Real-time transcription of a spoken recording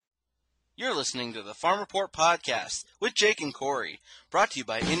You're listening to the Farm Report Podcast with Jake and Corey, brought to you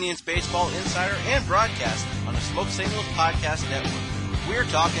by Indians Baseball Insider and broadcast on the Smoke Signals Podcast Network. We're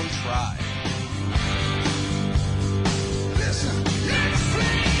talking Tribe. Listen, let's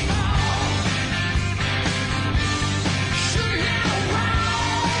play ball. Shoot it around.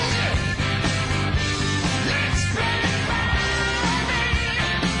 Let's play ball, baby.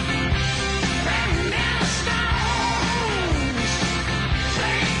 And now stones.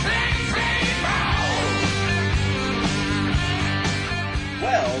 Play ball.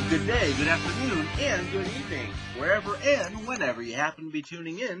 Well, good day, good afternoon, and good evening. Wherever and whenever you happen to be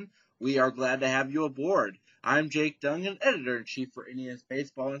tuning in, we are glad to have you aboard. I'm Jake Dungan, Editor-in-Chief for Indians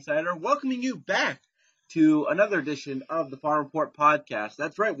Baseball Insider, welcoming you back to another edition of the Farm Report Podcast.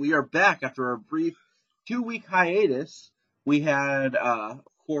 That's right, we are back after a brief 2-week hiatus. We had, of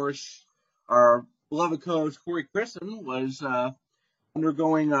course, our beloved co-host Corey Christen was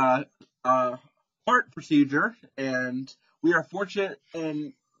undergoing a heart procedure, and we are fortunate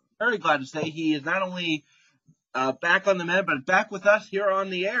and very glad to say he is not only back on the mend, but back with us here on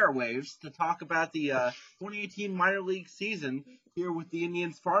the airwaves to talk about the 2018 minor league season here with the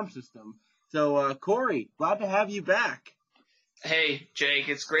Indians farm system. So, Corey, glad to have you back. Hey, Jake,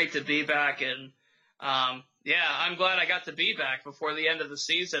 it's great to be back. And, I'm glad I got to be back before the end of the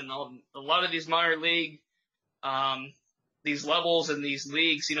season. A lot of these minor league, these levels and these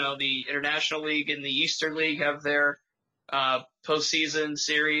leagues, the International League and the Eastern League have their postseason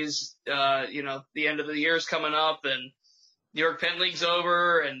series. The end of the year is coming up, and New York Penn League's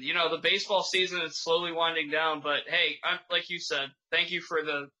over, and the baseball season is slowly winding down. But hey, like you said, thank you for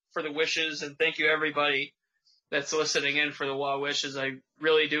the wishes, and thank you everybody that's listening in for the well wishes. I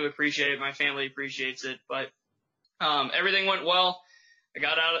really do appreciate it. My family appreciates it. But everything went well. I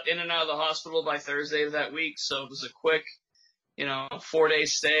got in and out of the hospital by Thursday of that week, so it was a quick 4-day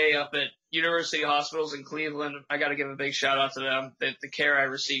stay up at University Hospitals in Cleveland. I got to give a big shout out to them. The care I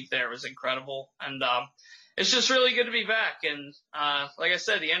received there was incredible. And it's just really good to be back. And like I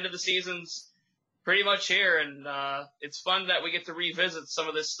said, the end of the season's pretty much here. And it's fun that we get to revisit some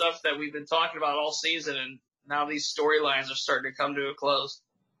of this stuff that we've been talking about all season. And now these storylines are starting to come to a close.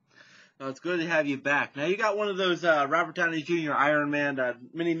 Well, it's good to have you back. Now, you got one of those Robert Downey Jr. Iron Man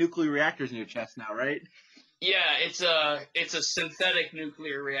mini nuclear reactors in your chest now, right? Yeah, it's a synthetic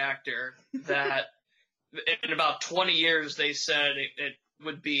nuclear reactor that in about 20 years they said it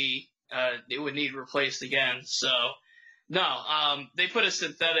would need replaced again. So no, they put a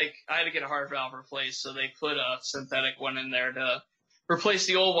synthetic. I had to get a heart valve replaced, so they put a synthetic one in there to replace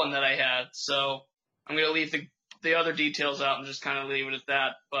the old one that I had. So I'm gonna leave the other details out and just kind of leave it at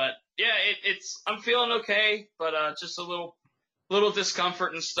that. But yeah, I'm feeling okay, but just a little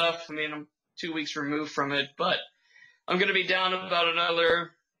discomfort and stuff. I mean, I'm 2 weeks removed from it, but I'm going to be down about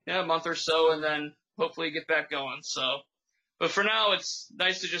another month or so, and then hopefully get back going. So, but for now, it's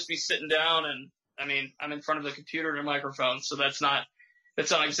nice to just be sitting down, and I mean, I'm in front of the computer and a microphone, so that's not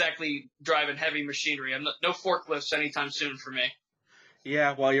exactly driving heavy machinery. No forklifts anytime soon for me.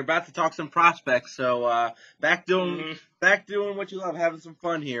 Yeah, well, you're about to talk some prospects, so back doing what you love, having some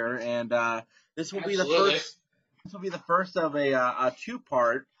fun here, and this will be Absolutely. the first of a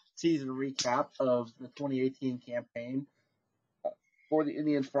two-part season recap of the 2018 campaign for the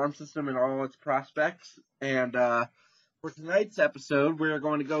Indians farm system and all its prospects. And for tonight's episode, we're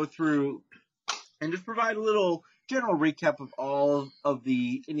going to go through and just provide a little general recap of all of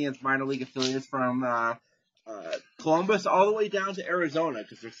the Indians minor league affiliates from Columbus all the way down to Arizona,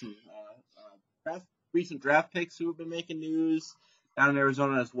 because there's some recent draft picks who have been making news down in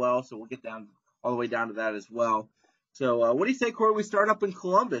Arizona as well. So we'll get down all the way down to that as well. So what do you say, Corey, we start up in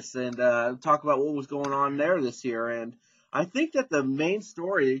Columbus and talk about what was going on there this year? And I think that the main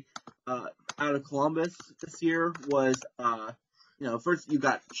story out of Columbus this year was, first you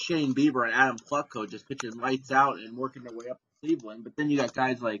got Shane Bieber and Adam Plutko just pitching lights out and working their way up to Cleveland. But then you got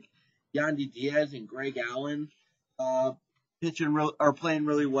guys like Yandy Diaz and Greg Allen playing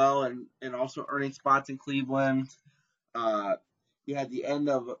really well and also earning spots in Cleveland. You had the end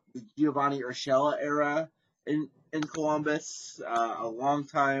of the Giovanni Urshela era in Columbus, a long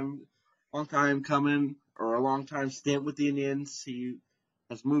time coming, or a long time stint with the Indians. He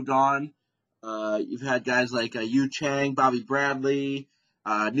has moved on. You've had guys like Yu Chang, Bobby Bradley,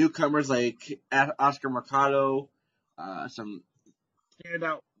 newcomers like Oscar Mercado, some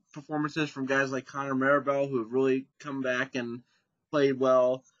standout performances from guys like Connor Maribel, who have really come back and played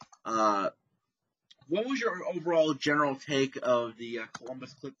well. What was your overall general take of the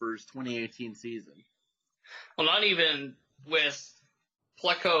Columbus Clippers 2018 season? Well, not even with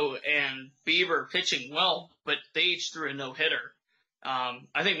Plutko and Bieber pitching well, but they each threw a no-hitter.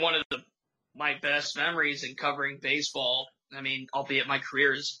 I think one of the my best memories in covering baseball. I mean, albeit my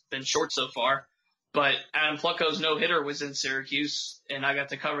career has been short so far, but Adam Plutko's no-hitter was in Syracuse, and I got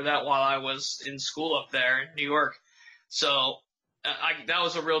to cover that while I was in school up there in New York. So that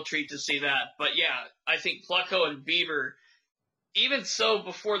was a real treat to see that. But yeah, I think Plutko and Bieber, even so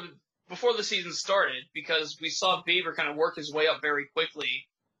before the season started, because we saw Bieber kind of work his way up very quickly.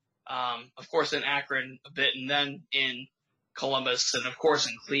 Of course in Akron a bit, and then in Columbus, and of course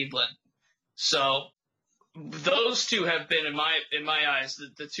in Cleveland. So those two have been, in my eyes,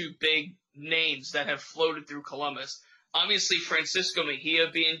 the two big names that have floated through Columbus. Obviously, Francisco Mejia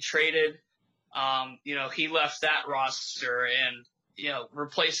being traded, he left that roster, and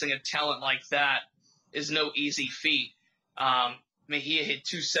replacing a talent like that is no easy feat. Mejia hit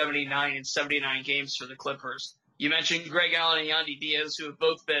 279 in 79 games for the Clippers. You mentioned Greg Allen and Yandy Diaz, who have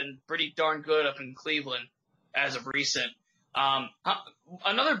both been pretty darn good up in Cleveland as of recent.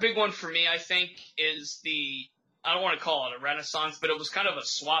 Another big one for me, I think, is I don't want to call it a renaissance, but it was kind of a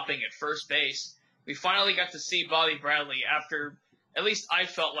swapping at first base. We finally got to see Bobby Bradley after, at least I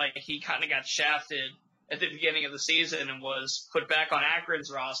felt like he kind of got shafted at the beginning of the season and was put back on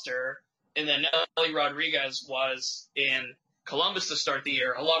Akron's roster, and then Nelly Rodriguez was in Columbus to start the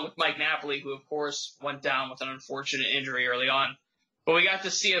year, along with Mike Napoli, who, of course, went down with an unfortunate injury early on. But we got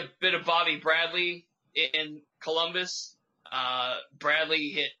to see a bit of Bobby Bradley in Columbus. Bradley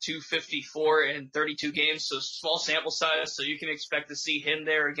hit 254 in 32 games, so small sample size, so you can expect to see him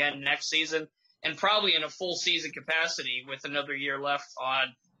there again next season, and probably in a full season capacity with another year left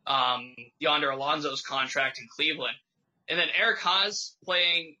on Yonder Alonso's contract in Cleveland. And then Eric Haas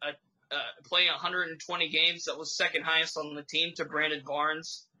playing 120 games. That was second highest on the team to Brandon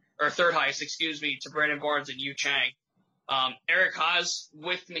Barnes, or third highest, to Brandon Barnes and Yu Chang. Eric Haas,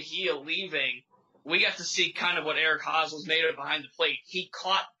 with Mejia leaving, we got to see kind of what Eric Haas was made of behind the plate. He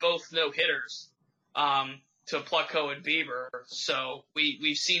caught both no-hitters to Plutko and Bieber, so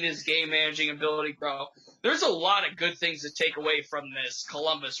we've seen his game-managing ability grow. There's a lot of good things to take away from this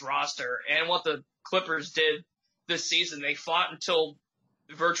Columbus roster, and what the Clippers did this season. They fought until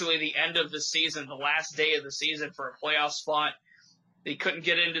virtually the end of the season, the last day of the season, for a playoff spot. They couldn't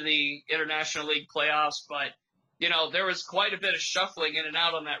get into the International League playoffs, but there was quite a bit of shuffling in and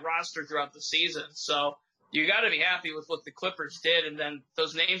out on that roster throughout the season. So you got to be happy with what the Clippers did. And then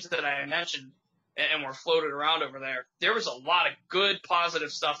those names that I mentioned and were floated around over there, there was a lot of good,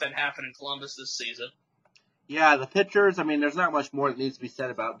 positive stuff that happened in Columbus this season. Yeah, the pitchers, there's not much more that needs to be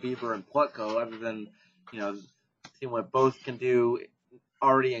said about Bieber and Plutko other than, seeing what both can do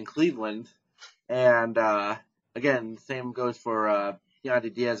already in Cleveland. And, again, same goes for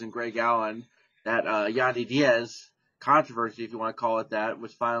Yandy Diaz and Greg Allen. That Yandy Diaz controversy, if you want to call it that,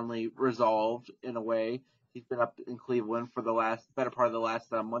 was finally resolved in a way. He's been up in Cleveland for the better part of the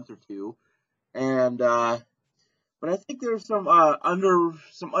last month or two. And, but I think there's some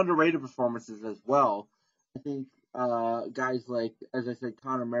underrated performances as well. I think, guys like, as I said,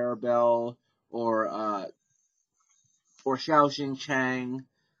 Connor Maribel or Xiaoxing Chang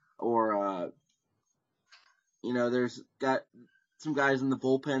or, there's got some guys in the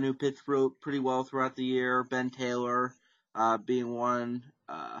bullpen who pitched pretty well throughout the year. Ben Taylor being one.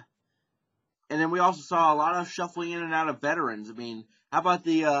 And then we also saw a lot of shuffling in and out of veterans. How about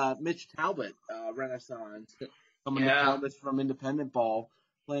the Mitch Talbot renaissance coming to Columbus from independent ball,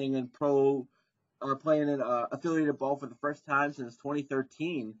 playing in affiliated ball for the first time since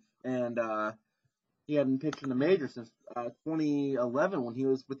 2013, and he hadn't pitched in the major since 2011 when he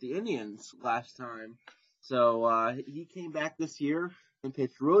was with the Indians last time. So he came back this year and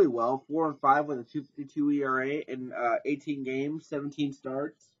pitched really well, 4-5 with a 2.52 ERA in 18 games, 17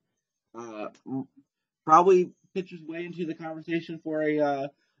 starts. Probably pitches way into the conversation for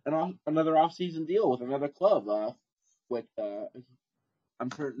another off-season deal with another club, which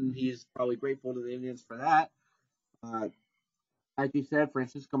I'm certain he's probably grateful to the Indians for that. Like you said,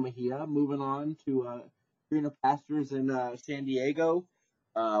 Francisco Mejia moving on to greener pastures in San Diego.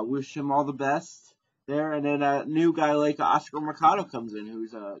 Wish him all the best there. And then a new guy like Oscar Mercado comes in,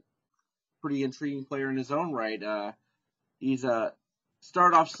 who's a pretty intriguing player in his own right. He's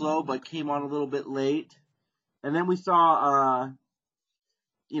started off slow, but came on a little bit late. And then we saw,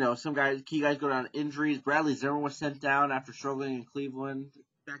 some key guys go down to injuries. Bradley Zimmer was sent down after struggling in Cleveland,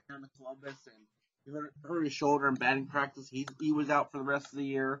 back down to Columbus, and he hurt his shoulder in batting practice. He was out for the rest of the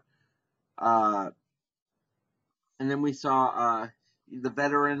year. And then we saw the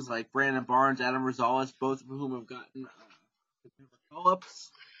veterans like Brandon Barnes, Adam Rosales, both of whom have gotten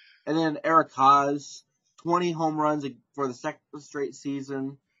call-ups. And then Eric Haas, 20 home runs for the second straight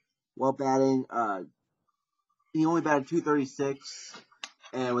season while batting. He only batted .236.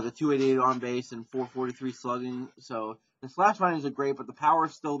 and with a 288 on base and 443 slugging. So the slash values are great, but the power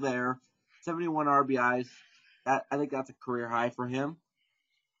is still there. 71 RBIs. I think that's a career high for him.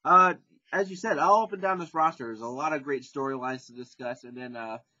 As you said, all up and down this roster, there's a lot of great storylines to discuss, and then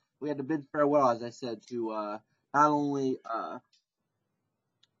we had to bid farewell, as I said, to not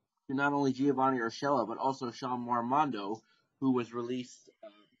only Giovanni Urshela, but also Sean Marmondo, who was released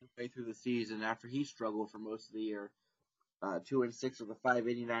midway through the season after he struggled for most of the year. 2-6 with a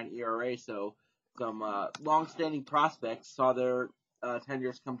 5.89 ERA. So some long-standing prospects saw their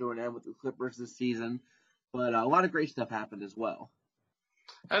tenures come to an end with the Clippers this season, but a lot of great stuff happened as well.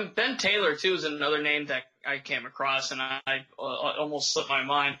 And Ben Taylor, too, is another name that I came across, and I almost slipped my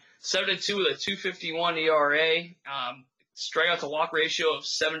mind. 7-2 with a 2.51 ERA, strikeout to walk ratio of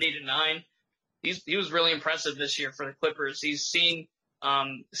 70-9. He was really impressive this year for the Clippers. He's seen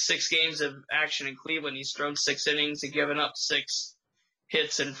 6 games of action in Cleveland. He's thrown 6 innings and given up 6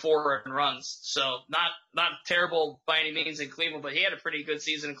 hits and 4 runs. So not terrible by any means in Cleveland, but he had a pretty good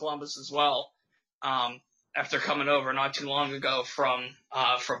season in Columbus as well. After coming over not too long ago from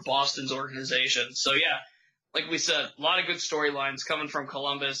Boston's organization. So yeah, like we said, a lot of good storylines coming from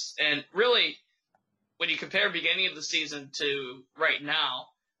Columbus. And really, when you compare beginning of the season to right now,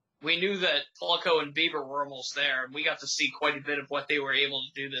 we knew that Polko and Bieber were almost there, and we got to see quite a bit of what they were able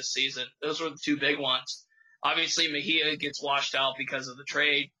to do this season. Those were the 2 big ones. Obviously, Mejia gets washed out because of the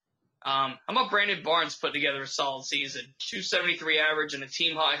trade. How about Brandon Barnes put together a solid season? 273 average in a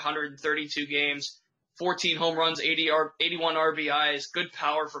team-high 132 games. 14 home runs, 81 RBIs, good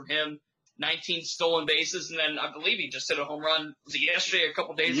power from him, 19 stolen bases, and then I believe he just hit a home run. Was it yesterday or a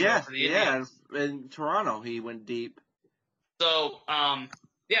couple days ago for the Indians? Yeah, in Toronto he went deep. So,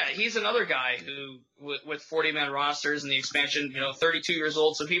 he's another guy who, with 40-man rosters and the expansion, 32 years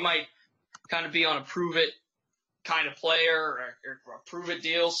old, so he might kind of be on a prove-it kind of player or a prove-it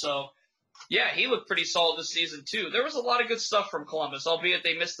deal. So, yeah, he looked pretty solid this season, too. There was a lot of good stuff from Columbus, albeit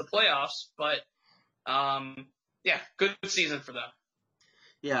they missed the playoffs, but good season for them.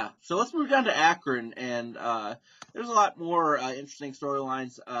 Yeah, so let's move down to Akron, and there's a lot more interesting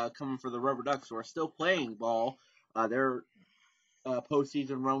storylines coming for the Rubber Ducks, who are still playing ball. Their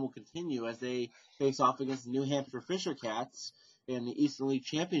postseason run will continue as they face off against the New Hampshire Fisher Cats in the Eastern League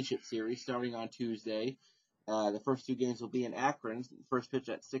Championship Series starting on Tuesday. The first 2 games will be in Akron. First pitch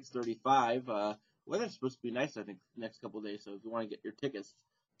at 6:35. Weather's supposed to be nice, I think, the next couple of days, so if you want to get your tickets,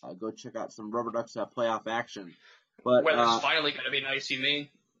 go check out some Rubber Ducks playoff action. But weather's finally going to be nice, you mean?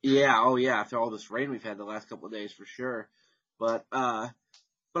 Yeah, after all this rain we've had the last couple of days for sure. But I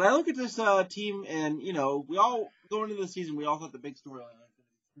look at this team, and we all going into the season, we all thought the big storyline was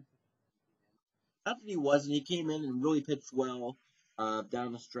not that he wasn't. He came in and really pitched well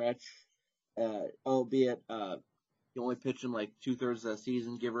down the stretch, albeit he only pitched in like 2/3 of the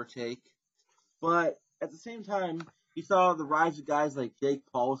season, give or take. But at the same time, you saw the rise of guys like Jake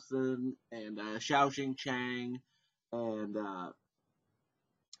Paulson and Xiaoxing Chang, and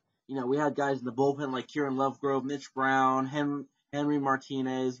we had guys in the bullpen like Kieran Lovegrove, Mitch Brown, Henry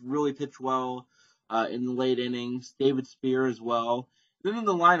Martinez really pitched well in the late innings. David Spear as well. Then in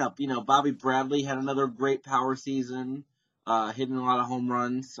the lineup, Bobby Bradley had another great power season, hitting a lot of home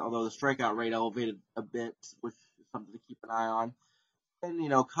runs, although the strikeout rate elevated a bit, which is something to keep an eye on. And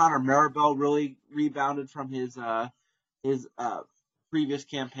Connor Maribel really rebounded from his previous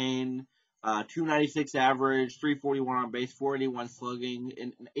campaign. 296 average, 341 on base, 481 slugging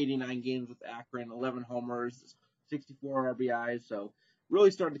in 89 games with Akron, 11 homers, 64 RBIs. So really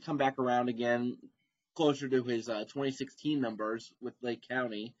starting to come back around again, closer to his 2016 numbers with Lake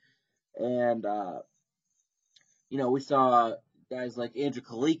County. And, we saw guys like Andrew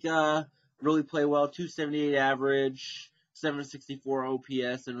Kalika really play well, 278 average, 764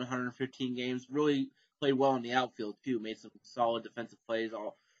 OPS in 115 games. Really played well in the outfield, too. Made some solid defensive plays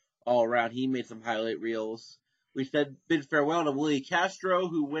all around. He made some highlight reels. We said bid farewell to Willie Castro,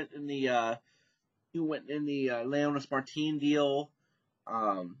 who went in the Leonis Martin deal.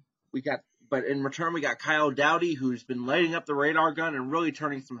 But in return we got Kyle Dowdy, who's been lighting up the radar gun and really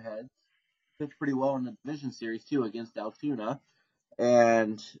turning some heads. Pitched pretty well in the division series too against Altoona.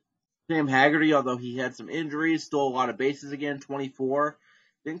 And Sam Haggerty, although he had some injuries, stole a lot of bases again, 24.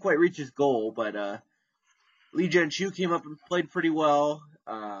 Didn't quite reach his goal, but Lee Jen-Chu came up and played pretty well.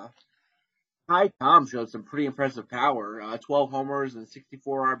 Ty Tom showed some pretty impressive power. 12 homers and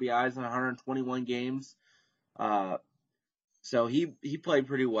 64 RBIs in 121 games. So he played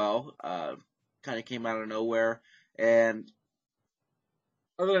pretty well. Kind of came out of nowhere. And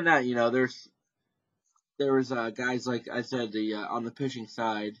other than that, there was guys like I said on the pitching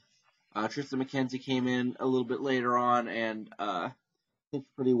side. Tristan McKenzie came in a little bit later on, and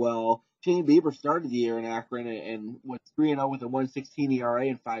pitched pretty well. Shane Bieber started the year in Akron and went 3-0 with a 1.16 ERA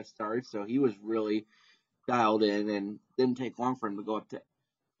in 5 starts, so he was really dialed in, and didn't take long for him to go up to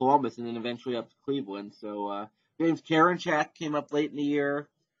Columbus and then eventually up to Cleveland. So James Karinchak came up late in the year,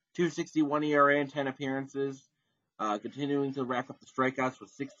 2.61 ERA in 10 appearances, continuing to rack up the strikeouts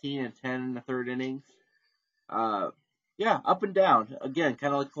with 16 and 10 in the third innings. Up and down. Again,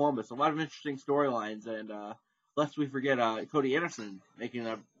 kind of like Columbus. A lot of interesting storylines, and lest we forget Cody Anderson making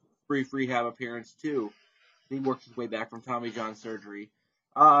a brief rehab appearance too. He worked his way back from Tommy John surgery.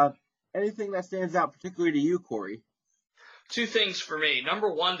 Anything that stands out particularly to you, Corey? 2 things for me. Number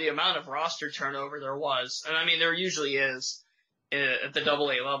one, the amount of roster turnover there was. And I mean, there usually is at the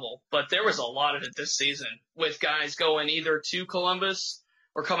AA level, but there was a lot of it this season with guys going either to Columbus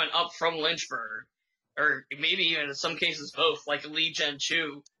or coming up from Lynchburg, or maybe even in some cases both, like Lee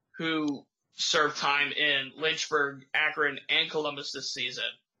Jen-Chu, who served time in Lynchburg, Akron, and Columbus this season.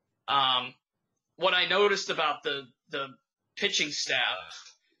 What I noticed about the pitching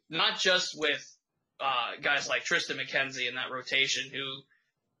staff, not just with guys like Tristan McKenzie in that rotation, who,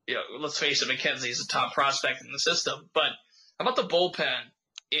 let's face it, McKenzie is a top prospect in the system, but how about the bullpen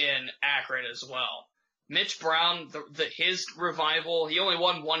in Akron as well? Mitch Brown, his revival, he only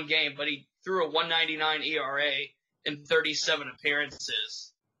won 1 game, but he threw a 1.99 ERA in 37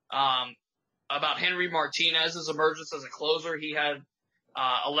 appearances. About Henry Martinez's emergence as a closer, he had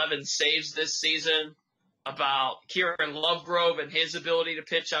 11 saves this season. About Kieran Lovegrove and his ability to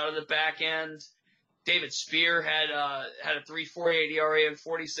pitch out of the back end. David Spear had a 3.48 ERA in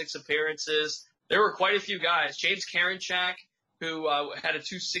 46 appearances. There were quite a few guys. James Karinchak, who had a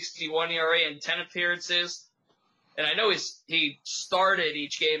 2.61 ERA in 10 appearances. And I know he started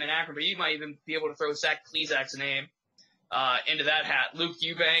each game in Akron, but you might even be able to throw Zach Plezak's name into that hat. Luke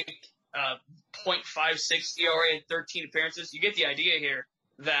Eubank, 0.56 ERA in 13 appearances. You get the idea here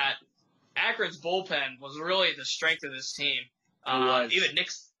that Akron's bullpen was really the strength of this team.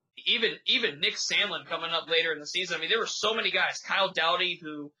 Even Nick Sandlin coming up later in the season. I mean, there were so many guys. Kyle Dowdy,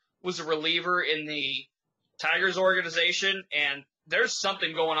 who was a reliever in the Tigers organization, and there's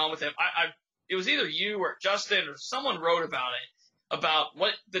something going on with him. It was either you or Justin or someone wrote about it, about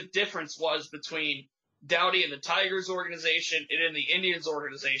what the difference was between Dowdy in the Tigers organization and in the Indians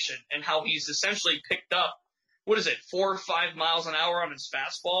organization, and how he's essentially picked up, 4 or 5 miles an hour on his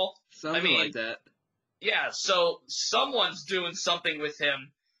fastball? Something like that. Yeah, so someone's doing something with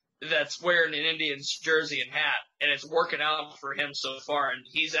him that's wearing an Indians jersey and hat, and it's working out for him so far, and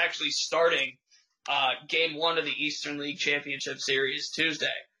he's actually starting Game 1 of the Eastern League Championship Series Tuesday.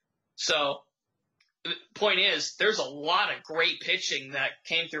 So the point is, there's a lot of great pitching that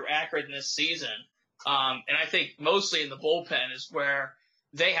came through Akron this season, and I think mostly in the bullpen is where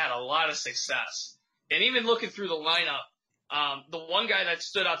they had a lot of success. And even looking through the lineup, the one guy that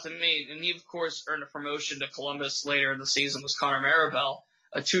stood out to me, and he, of course, earned a promotion to Columbus later in the season, was Connor Maribel,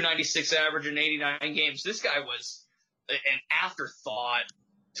 a 2.96 average in 89 games. This guy was an afterthought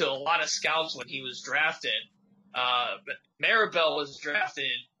to a lot of scouts when he was drafted. But Maribel was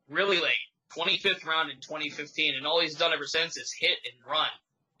drafted really late, 25th round in 2015, and all he's done ever since is hit and run.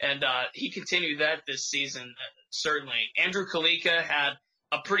 And he continued that this season, certainly. Andrew Kalika had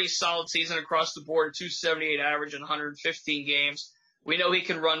a pretty solid season across the board, 278 average in 115 games. We know he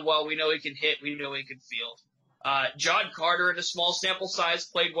can run well. We know he can hit. We know he can field. John Carter, in a small sample size,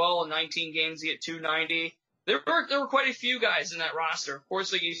 played well in 19 games. He hit 290. There were quite a few guys in that roster. Of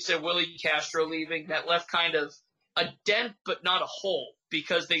course, like you said, Willie Castro leaving. That left kind of a dent, but not a hole,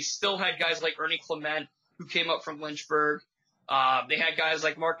 because they still had guys like Ernie Clement, who came up from Lynchburg. They had guys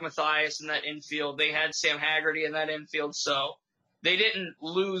like Mark Mathias in that infield. They had Sam Haggerty in that infield. So they didn't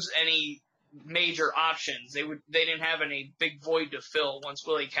lose any major options. They didn't have any big void to fill once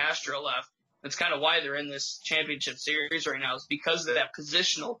Willie Castro left. That's kind of why they're in this championship series right now, is because of that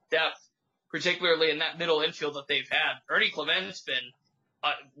positional depth, particularly in that middle infield that they've had. Ernie Clement's been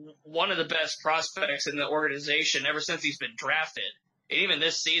one of the best prospects in the organization ever since he's been drafted. And even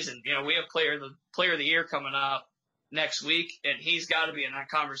this season, we have player of the year coming up next week, and he's got to be in that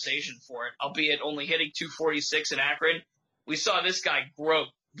conversation for it, albeit only hitting 246 in Akron. We saw this guy grow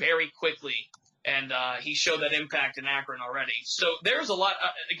very quickly, and he showed that impact in Akron already. So there's a lot,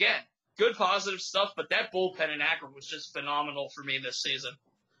 again, good positive stuff, but that bullpen in Akron was just phenomenal for me this season.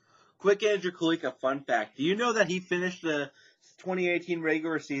 Quick Andrew Kalika fun fact. Do you know that he finished the 2018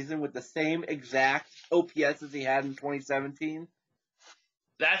 regular season with the same exact OPS as he had in 2017?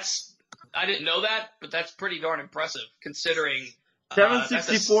 I didn't know that, but that's pretty darn impressive considering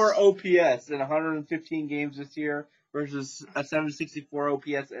 764 OPS in 115 games this year versus a 764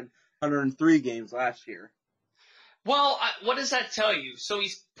 OPS in 103 games last year. Well, what does that tell you? So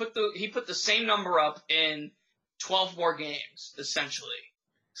he put the same number up in 12 more games, essentially.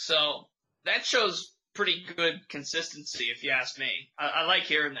 So that shows pretty good consistency, if you ask me. I like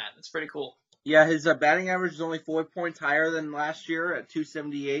hearing that. That's pretty cool. Yeah, his batting average is only 4 points higher than last year at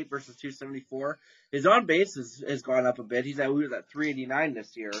 278 versus 274. His on base has gone up a bit. He was at 389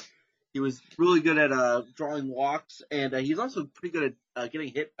 this year. He was really good at drawing walks, and he's also pretty good at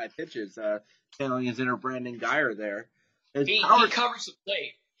getting hit by pitches, channeling his inner Brandon Guyer there. He covers the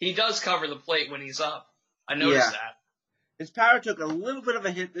plate. He does cover the plate when he's up. I noticed that. His power took a little bit of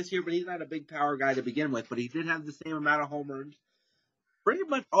a hit this year, but he's not a big power guy to begin with. But he did have the same amount of homers. Pretty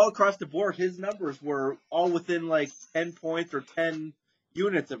much all across the board, his numbers were all within like 10 points or 10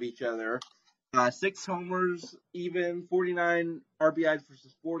 units of each other. 6 homers, even 49 RBIs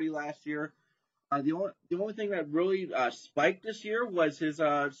versus 40 last year. The only thing that really spiked this year was his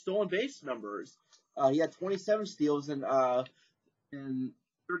stolen base numbers. He had 27 steals in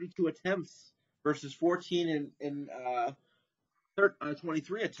 32 attempts versus 14 in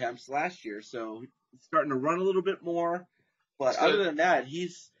 23 attempts last year. So he's starting to run a little bit more. But other than that,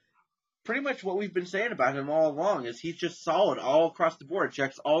 he's pretty much what we've been saying about him all along is he's just solid all across the board,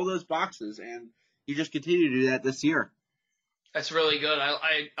 checks all those boxes, and he just continued to do that this year. That's really good.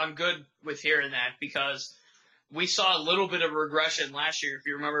 I'm good with hearing that because we saw a little bit of regression last year, if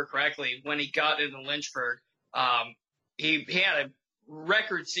you remember correctly, when he got into Lynchburg. He had a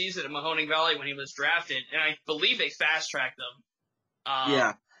record season at Mahoning Valley when he was drafted, and I believe they fast-tracked him.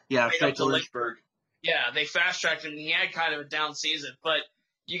 Straight to Lynchburg. Yeah, they fast-tracked him, and he had kind of a down season. But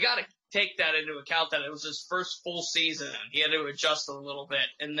you got to take that into account that it was his first full season. He had to adjust a little bit.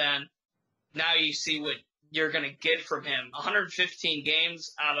 And then now you see what you're going to get from him. 115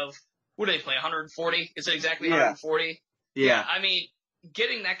 games out of, what do they play, 140? Is it exactly 140? Yeah. I mean,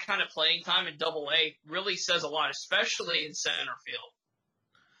 getting that kind of playing time in Double-A really says a lot, especially in center field.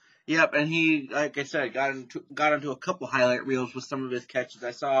 Yep, and he, like I said, got into a couple highlight reels with some of his catches.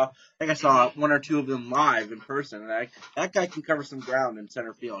 I think I saw one or two of them live in person. And that guy can cover some ground in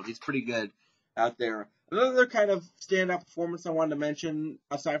center field. He's pretty good out there. Another kind of standout performance I wanted to mention,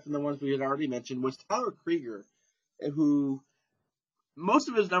 aside from the ones we had already mentioned, was Tyler Krieger, who most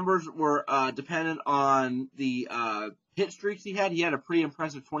of his numbers were dependent on the hit streaks he had. He had a pretty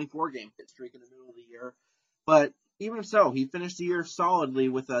impressive 24-game hit streak in the middle of the year, but even so, he finished the year solidly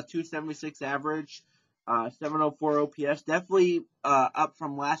with a 276 average, 704 OPS, definitely up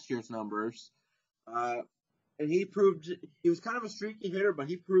from last year's numbers. And he proved he was kind of a streaky hitter, but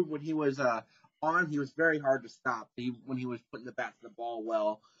he proved when he was on, he was very hard to stop when he was putting the bat to the ball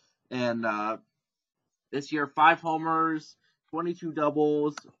well. And this year, 5 homers, 22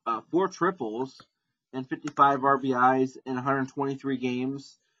 doubles, 4 triples, and 55 RBIs in 123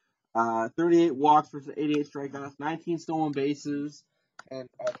 games. 38 walks versus 88 strikeouts, 19 stolen bases, and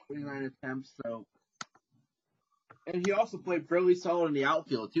 29 attempts. And he also played fairly solid in the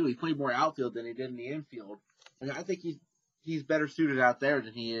outfield too. He played more outfield than he did in the infield, and I think he's better suited out there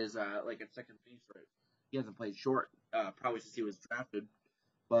than he is like at second base. Right? He hasn't played short probably since he was drafted,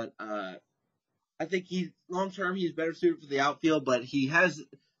 but I think long term he's better suited for the outfield. But I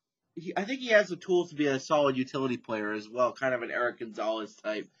think he has the tools to be a solid utility player as well, kind of an Eric Gonzalez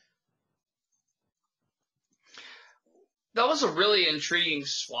type. That was a really intriguing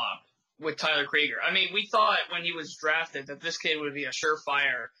swap with Tyler Krieger. I mean, we thought when he was drafted that this kid would be a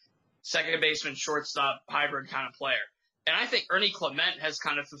surefire second baseman, shortstop, hybrid kind of player. And I think Ernie Clement has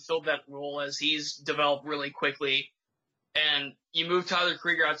kind of fulfilled that role as he's developed really quickly. And you move Tyler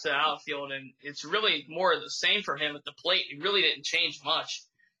Krieger out to the outfield, and it's really more of the same for him at the plate. He really didn't change much,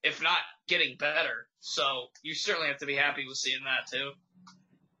 if not getting better. So you certainly have to be happy with seeing that too.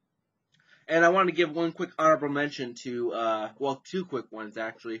 And I want to give one quick honorable mention to, two quick ones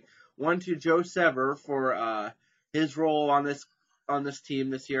actually. One to Joe Sever for his role on this team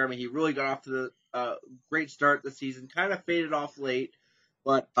this year. I mean, he really got off to the great start this season. Kind of faded off late,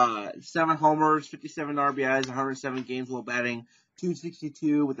 but 7 homers, 57 RBIs, 107 games while batting,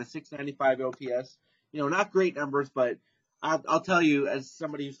 262 with a 695 OPS. Not great numbers, but I'll tell you, as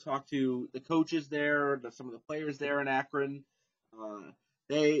somebody who's talked to the coaches there, some of the players there in Akron,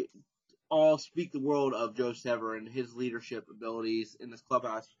 they all speak the world of Joe Sever and his leadership abilities in this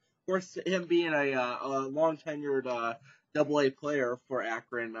clubhouse. Of course, him being a long-tenured Double-A player for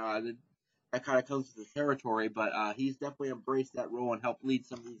Akron, that kind of comes to the territory, but he's definitely embraced that role and helped lead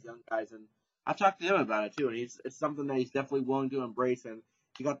some of these young guys. And I've talked to him about it, too, and it's something that he's definitely willing to embrace. And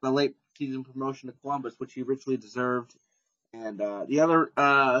he got the late-season promotion to Columbus, which he richly deserved. And the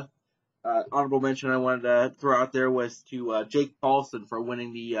other honorable mention I wanted to throw out there was to Jake Paulson for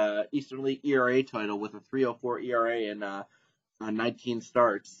winning the Eastern League ERA title with a 3.04 ERA and 19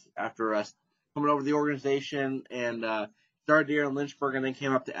 starts after coming over the organization and started here in Lynchburg and then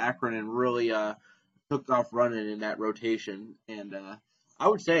came up to Akron and really took off running in that rotation. And I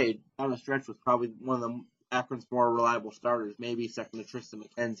would say down the stretch was probably one of Akron's more reliable starters, maybe second to Tristan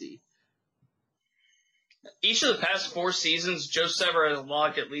McKenzie. Each of the past 4 seasons, Joe Sever has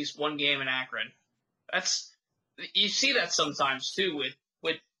logged at least one game in Akron. You see that sometimes too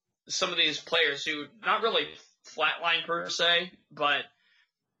with some of these players who not really flatline per se, but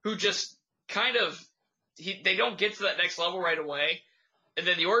who just kind of they don't get to that next level right away, and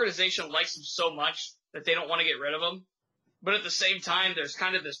then the organization likes them so much that they don't want to get rid of them. But at the same time, there's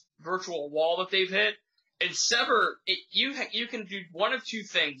kind of this virtual wall that they've hit. And Sever, you can do one of two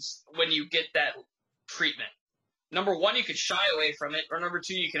things when you get that treatment. Number one, you could shy away from it, or number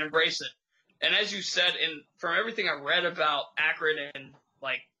two, you can embrace it. And as you said, from everything I read about Akron and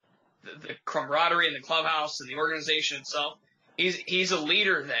like the camaraderie in the clubhouse and the organization itself, he's a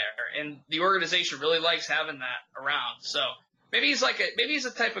leader there, and the organization really likes having that around. So maybe he's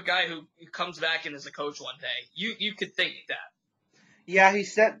the type of guy who comes back in as a coach one day. You could think that. Yeah,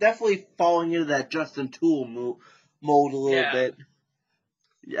 he's definitely falling into that Justin Toole mold a little bit.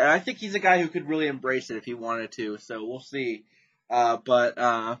 Yeah, I think he's a guy who could really embrace it if he wanted to, so we'll see. Yeah,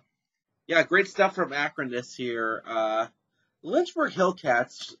 great stuff from Akron this year. Lynchburg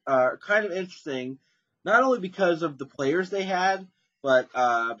Hillcats are kind of interesting, not only because of the players they had, but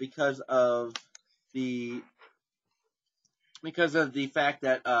because of the fact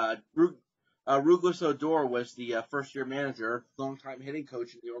that Ruglis Odor was the first-year manager, long-time hitting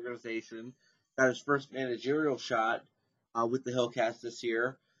coach in the organization, got his first managerial shot with the Hillcats this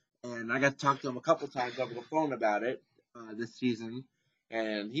year, and I got to talk to him a couple times over the phone about it this season,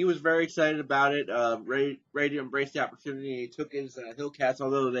 and he was very excited about it, ready to embrace the opportunity. He took his Hillcats,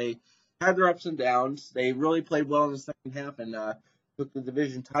 although they had their ups and downs. They really played well in the second half and took the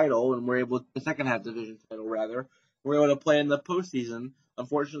division title, and the second half division title rather. Were able to play in the postseason.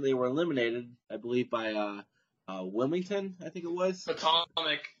 Unfortunately, they were eliminated, I believe, by Wilmington, I think it was.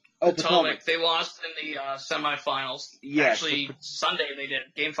 Potomac. They lost in the semifinals. Yes. Actually, Sunday they did.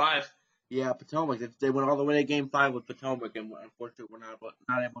 Game 5. Yeah, Potomac. They went all the way to Game 5 with Potomac, and unfortunately were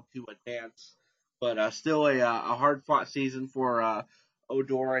not able to advance. But still a hard-fought season for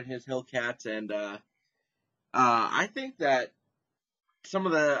Odor and his Hillcats. And I think that some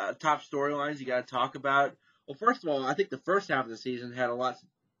of the top storylines you got to talk about. Well, first of all, I think the first half of the season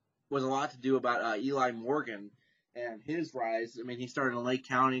was a lot to do about Eli Morgan and his rise. I mean, he started in Lake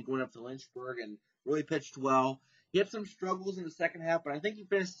County, going up to Lynchburg, and really pitched well. He had some struggles in the second half, but I think he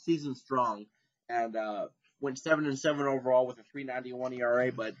finished the season strong and went 7-7 overall with a 3.91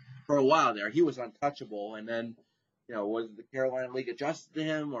 ERA. But for a while there, he was untouchable. And then, was the Carolina League adjusted to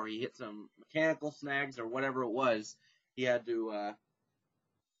him, or he hit some mechanical snags, or whatever it was? He had to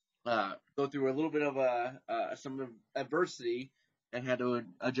go through a little bit of some adversity and had to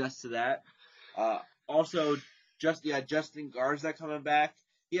adjust to that. Also, Justin Garza coming back.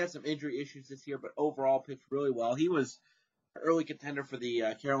 He had some injury issues this year, but overall pitched really well. He was an early contender for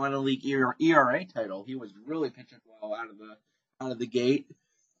the Carolina League ERA title. He was really pitching well out of the gate.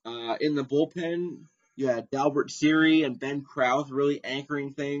 In the bullpen, you had Dalbert Siri and Ben Krause really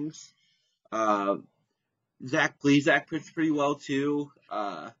anchoring things. Zach Plesac pitched pretty well too.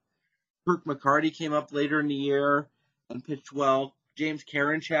 Kirk McCarty came up later in the year and pitched well. James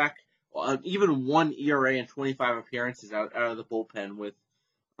Karinchak, even 1 ERA and 25 appearances out of the bullpen with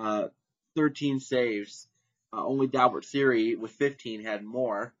 13 saves. Only Dalbert Siri with 15 had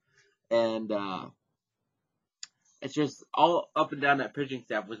more. And it's just all up and down that pitching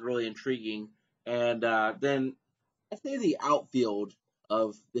staff was really intriguing. And then I say the outfield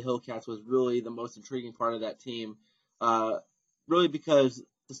of the Hillcats was really the most intriguing part of that team. Really because at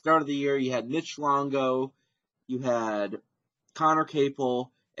the start of the year you had Mitch Longo, you had Connor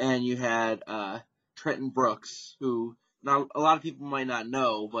Capel, and you had Trenton Brooks, who not a lot of people might not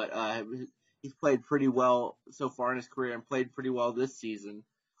know, but he's played pretty well so far in his career and played pretty well this season.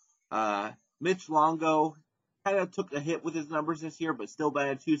 Mitch Longo kind of took a hit with his numbers this year, but still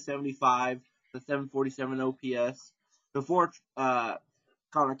batted 275 to 747 OPS. Before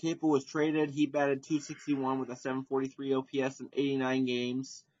Connor Capel was traded, he batted 261 with a 743 OPS in 89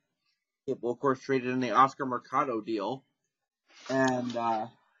 games. Capel, of course, traded in the Oscar Mercado deal. And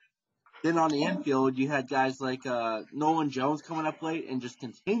then on the infield, you had guys like Nolan Jones coming up late and just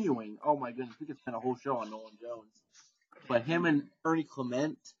continuing. Oh, my goodness, we could spend a whole show on Nolan Jones. But him and Ernie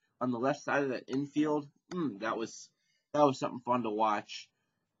Clement on the left side of that infield, that was something fun to watch.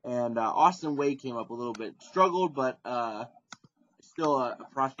 And Austin Wade came up a little bit, struggled, but still a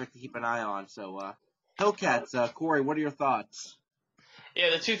prospect to keep an eye on. So Hellcats, Corey, what are your thoughts? Yeah,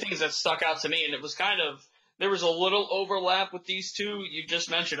 the two things that stuck out to me, and it was there was a little overlap with these two. You just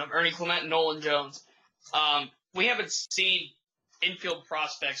mentioned them, Ernie Clement and Nolan Jones. We haven't seen infield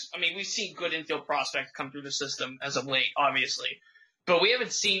prospects. I mean, we've seen good infield prospects come through the system as of late, obviously. But we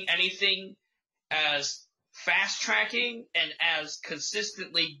haven't seen anything as fast-tracking and as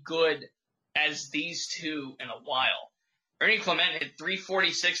consistently good as these two in a while. Ernie Clement hit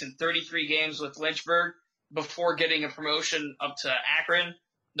 .346 in 33 games with Lynchburg before getting a promotion up to Akron.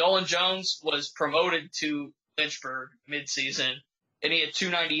 Nolan Jones was promoted to Lynchburg midseason, and he had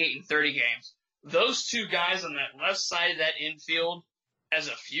 .298 in 30 games. Those two guys on that left side of that infield as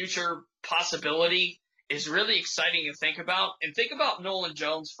a future possibility is really exciting to think about. And think about Nolan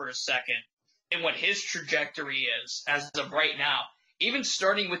Jones for a second and what his trajectory is as of right now. Even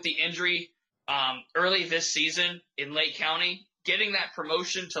starting with the injury early this season in Lake County, getting that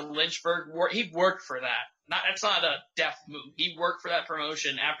promotion to Lynchburg, he worked for that. That's not a death move. He worked for that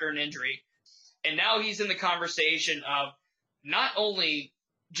promotion after an injury. And now he's in the conversation of not only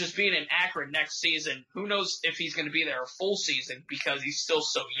just being in Akron next season, who knows if he's going to be there a full season because he's still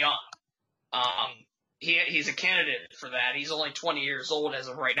so young. He's a candidate for that. He's only 20 years old as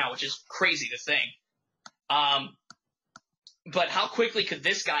of right now, which is crazy to think. But how quickly could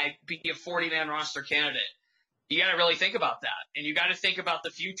this guy be a 40-man roster candidate? You got to really think about that. And you got to think about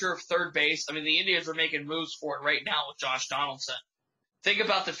the future of third base. I mean, the Indians are making moves for it right now with Josh Donaldson. Think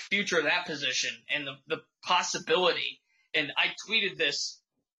about the future of that position and the possibility. And I tweeted this.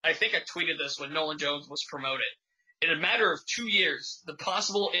 I think I tweeted this when Nolan Jones was promoted. In a matter of 2 years, the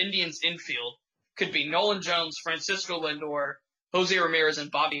possible Indians infield could be Nolan Jones, Francisco Lindor, Jose Ramirez, and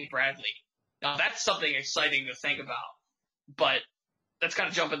Bobby Bradley. Now, that's something exciting to think about. But that's kind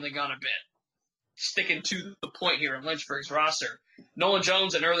of jumping the gun a bit. Sticking to the point here in Lynchburg's roster, Nolan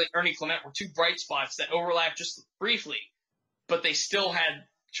Jones and Ernie Clement were two bright spots that overlapped just briefly, but they still had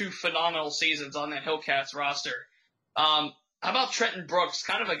two phenomenal seasons on that Hillcats roster. How about Trenton Brooks,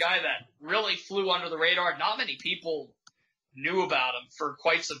 kind of a guy that really flew under the radar? Not many people knew about him for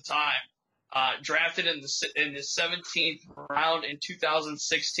quite some time. Drafted in the 17th round in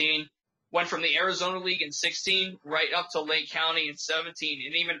 2016, went from the Arizona League in 16 right up to Lake County in 17,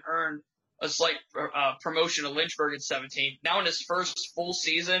 and even earned a slight promotion to Lynchburg in 17. Now in his first full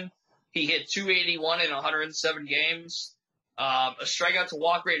season, he hit .281 in 107 games. A strikeout to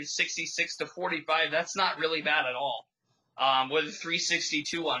walk rate of 66 to 45. That's not really bad at all. With a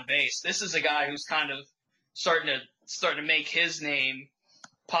 .362 on base. This is a guy who's kind of starting to make his name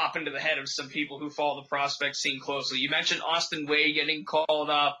pop into the head of some people who follow the prospect scene closely. You mentioned Austin Wade getting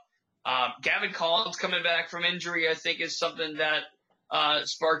called up. Gavin Collins coming back from injury, I think, is something that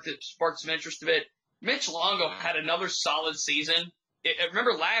sparked some interest a bit. Mitch Longo had another solid season. I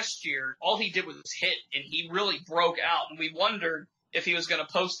remember last year, all he did was hit, and he really broke out. And we wondered if he was going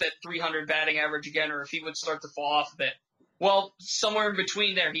to post that 300 batting average again or if he would start to fall off a bit. Well, somewhere in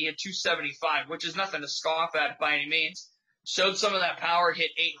between there, he hit .275, which is nothing to scoff at by any means. Showed some of that power,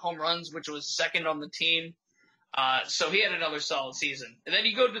 hit 8 home runs, which was second on the team. So he had another solid season. And then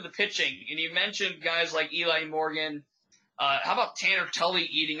you go to the pitching, and you mentioned guys like Eli Morgan. How about Tanner Tully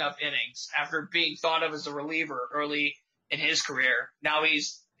eating up innings after being thought of as a reliever early in his career? Now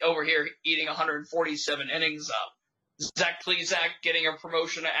he's over here eating 147 innings up. Zach Plesac getting a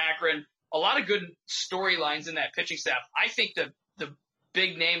promotion to Akron. A lot of good storylines in that pitching staff. I think the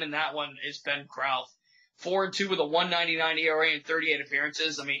big name in that one is Ben Krauth. 4-2 with a 1.99 ERA and 38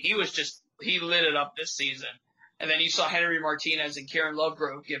 appearances. I mean, he lit it up this season. And then you saw Henry Martinez and Karen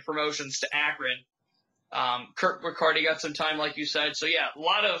Lovegrove get promotions to Akron. Kurt McCarty got some time, like you said. So yeah, a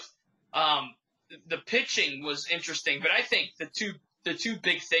lot of the pitching was interesting, but I think the two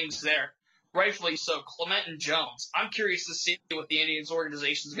big things there, rightfully so, Clement and Jones. I'm curious to see what the Indians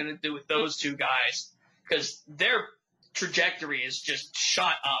organization is going to do with those two guys because their trajectory is just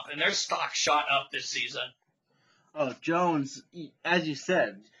shot up, and their stock shot up this season. Oh, Jones, as you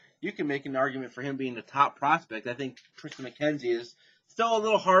said, you can make an argument for him being the top prospect. I think Tristan McKenzie is still a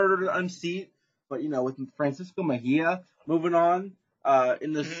little harder to unseat, but, with Francisco Mejia moving on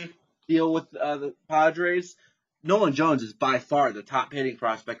in this deal with the Padres, Nolan Jones is by far the top hitting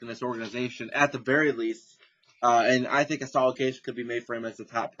prospect in this organization, at the very least. And I think a solid case could be made for him as the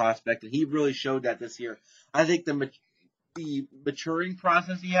top prospect, and he really showed that this year. I think the maturing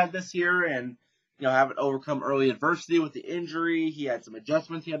process he had this year and, having overcome early adversity with the injury, he had some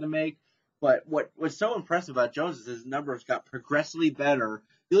adjustments he had to make. But what was so impressive about Jones is his numbers got progressively better.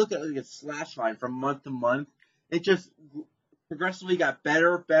 You look at his slash line from month to month, it just progressively got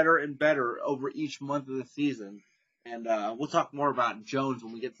better, and better over each month of the season. And we'll talk more about Jones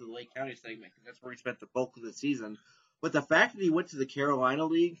when we get to the Lake County segment, because that's where he spent the bulk of the season. But the fact that he went to the Carolina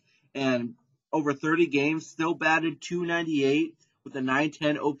League and over 30 games still batted .298 with a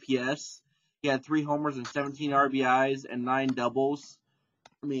 .910 OPS. He had 3 homers and 17 RBIs and 9 doubles.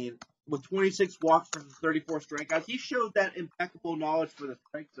 I mean, with 26 walks versus 34 strikeouts, he showed that impeccable knowledge for the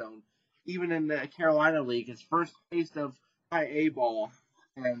strike zone, even in the Carolina League, his first taste of high A ball.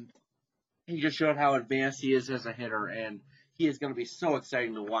 And he just showed how advanced he is as a hitter, and he is going to be so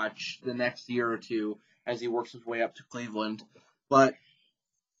exciting to watch the next year or two as he works his way up to Cleveland. But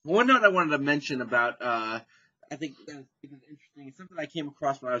one note I wanted to mention about, I think that's interesting, something I came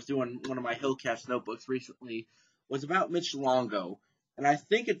across when I was doing one of my Hillcast notebooks recently, was about Mitch Longo. And I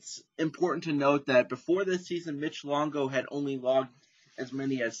think it's important to note that before this season, Mitch Longo had only logged as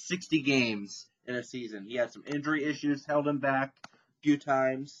many as 60 games in a season. He had some injury issues, held him back a few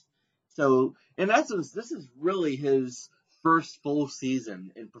times. So, in essence, this is really his first full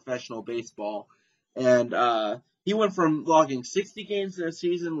season in professional baseball. And he went from logging 60 games in a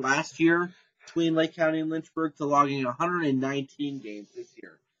season last year between Lake County and Lynchburg to logging 119 games this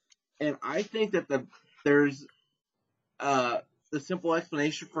year. And I think that there's the simple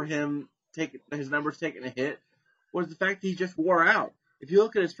explanation for him his numbers taking a hit was the fact that he just wore out. If you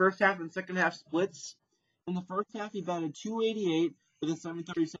look at his first half and second half splits, in the first half he batted .288 with a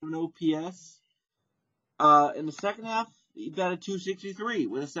 .737 OPS. In the second half, he batted .263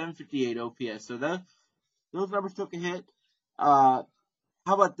 with a .758 OPS. So those numbers took a hit. How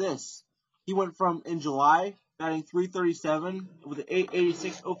about this? He went from, in July, batting .337 with an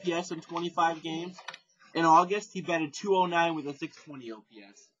 .886 OPS in 25 games. In August, he batted .209 with a .620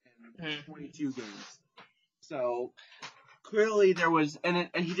 OPS in 22 games. So, clearly there was, and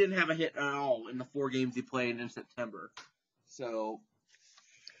he didn't have a hit at all in the 4 games he played in September. So,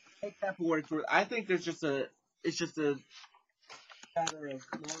 take that for what it's worth. I think it's just a matter of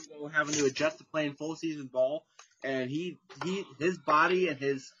Longo having to adjust to playing full season ball, and his body and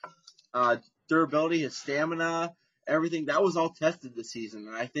his durability, his stamina, everything, that was all tested this season,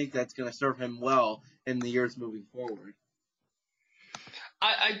 and I think that's going to serve him well in the years moving forward.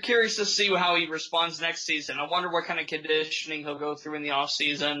 I'm curious to see how he responds next season. I wonder what kind of conditioning he'll go through in the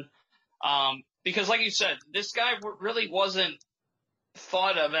offseason. Because like you said, this guy really wasn't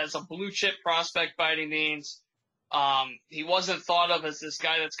thought of as a blue chip prospect by any means. He wasn't thought of as this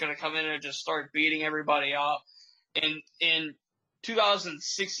guy that's going to come in and just start beating everybody up. In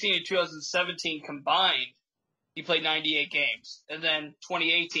 2016 and 2017 combined, he played 98 games. And then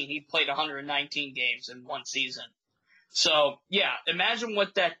 2018, he played 119 games in one season. So, yeah, imagine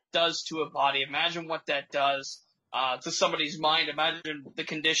what that does to a body. Imagine what that does to somebody's mind. Imagine the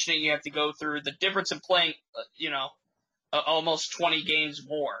conditioning you have to go through, the difference in playing, almost 20 games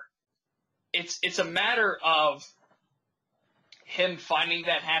more. It's a matter of him finding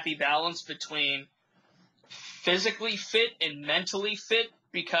that happy balance between physically fit and mentally fit,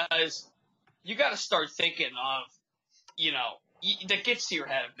 because you got to start thinking of, that gets to your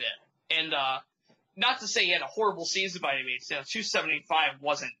head a bit. And not to say he had a horrible season by any means. 275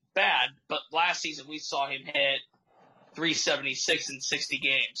 wasn't bad, but last season we saw him hit 376 in 60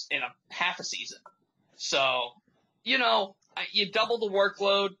 games in a half a season. So, you double the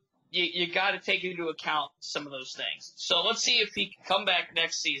workload. You got to take into account some of those things. So let's see if he can come back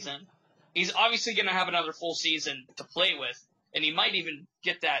next season. He's obviously going to have another full season to play with, and he might even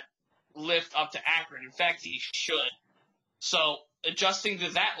get that lift up to Akron. In fact, he should. So adjusting to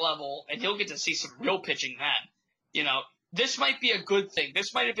that level, and he'll get to see some real pitching then. This might be a good thing.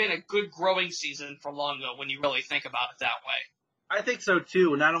 This might have been a good growing season for Longo when you really think about it that way. I think so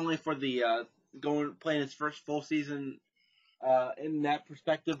too. Not only for the playing his first full season in that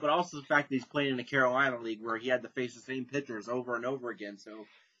perspective, but also the fact that he's playing in the Carolina League where he had to face the same pitchers over and over again. So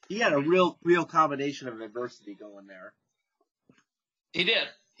he had a real combination of adversity going there. He did,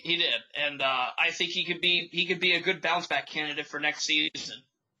 and I think he could be a good bounce back candidate for next season.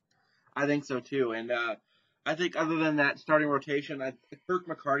 I think so too, and I think other than that starting rotation, Kirk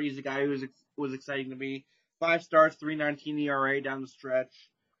McCarty is a guy who was exciting to me. 5 starts, 3.19 ERA down the stretch.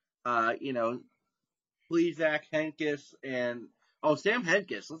 Plesac, Henkes, and Sam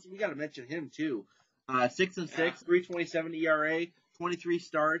Henkes. We got to mention him too. 6-6, 3.27 ERA, 23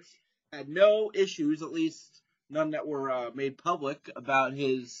 starts. Had no issues, at least none that were made public, about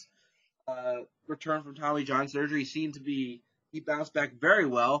his return from Tommy John surgery. He bounced back very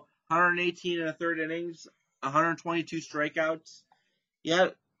well. 118 in the third innings, 122 strikeouts. Yeah,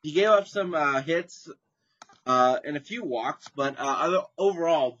 he gave up some hits and a few walks, but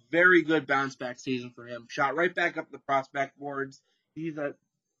overall, very good bounce back season for him. Shot right back up the prospect boards. He's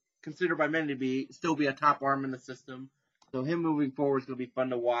considered by many to still be a top arm in the system. So him moving forward is going to be fun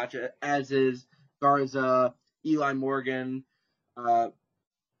to watch, as is Garza, Eli Morgan,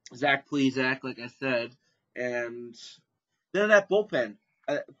 Zach Plezak, like I said. And then that bullpen,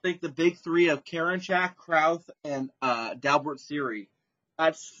 I think the big three of Karinchak, Krauth, and Dalbert Siri.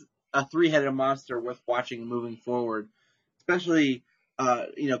 That's a three-headed monster worth watching moving forward. Especially,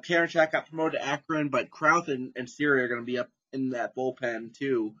 Karinchak got promoted to Akron, but Krauth and Siri are going to be up in that bullpen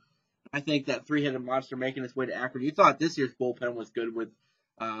too. I think that three-headed monster making its way to Akron. You thought this year's bullpen was good with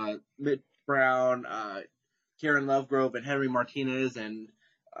Mitch Brown, Karen Lovegrove, and Henry Martinez, and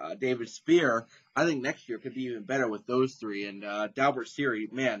David Spear. I think next year could be even better with those three. And Dalbert Siri,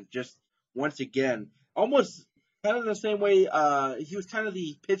 man, just once again, almost kind of the same way. He was kind of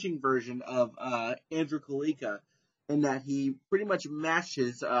the pitching version of Andrew Kalika, in that he pretty much matched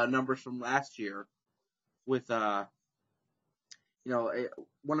his numbers from last year with a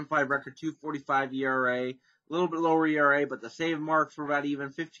 1-5 record, 2.45 ERA, a little bit lower ERA, but the save marks were about even.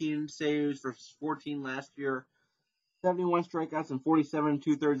 15 saves versus 14 last year. 71 strikeouts and 47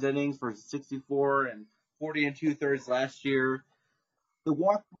 2/3 innings versus 64 and 40 2/3 last year. The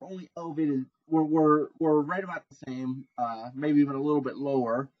walks were only elevated, were right about the same, maybe even a little bit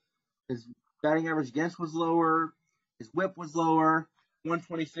lower. His batting average against was lower. His whip was lower,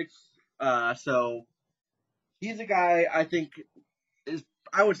 126. So he's a guy I think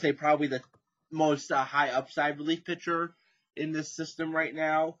I would say probably the most high upside relief pitcher in this system right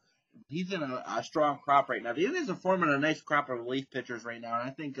now. He's in a strong crop right now. The Indians are forming a nice crop of relief pitchers right now, and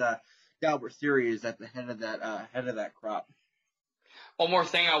I think Dalbert Siri is at the head of that crop. One more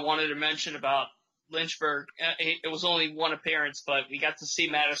thing I wanted to mention about Lynchburg. It was only one appearance, but we got to see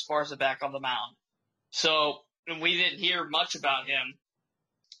Matt Esparza back on the mound. So we didn't hear much about him.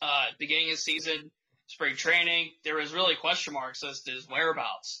 Beginning of season, spring training, there was really question marks as to his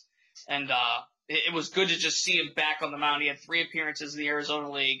whereabouts. And it was good to just see him back on the mound. He had 3 appearances in the Arizona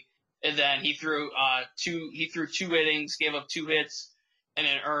League, and then he threw 2 innings, gave up 2 hits, and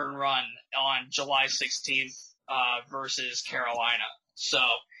an earned run on July 16th versus Carolina. So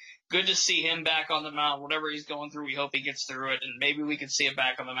good to see him back on the mound. Whatever he's going through, we hope he gets through it, and maybe we can see him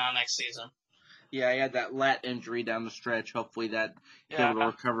back on the mound next season. Yeah, he had that lat injury down the stretch. Hopefully that he's able to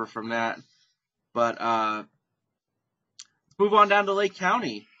recover from that. But let's move on down to Lake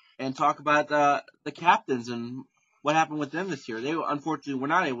County and talk about the captains and what happened with them this year. They unfortunately were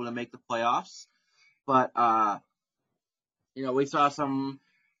not able to make the playoffs, but we saw some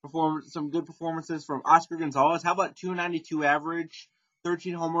good performances from Oscar Gonzalez. How about 292 average,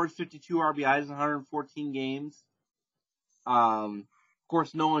 13 homers, 52 RBIs in 114 games? Of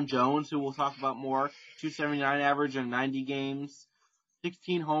course, Nolan Jones, who we'll talk about more, 279 average in 90 games,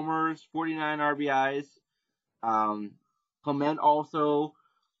 16 homers, 49 RBIs. Clement also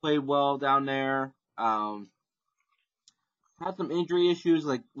played well down there. Had some injury issues,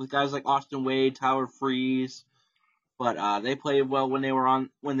 like with guys like Austin Wade, Tyler Freeze, but they played well when they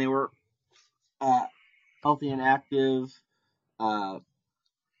were healthy and active. Also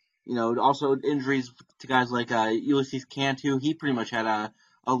injuries to guys like Ulysses Cantu. He pretty much had a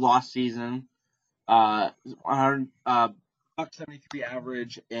lost season. 173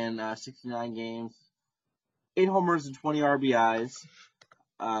 average in 69 games. 8 homers and 20 RBIs.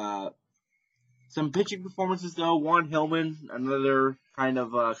 Some pitching performances though. Juan Hillman, another kind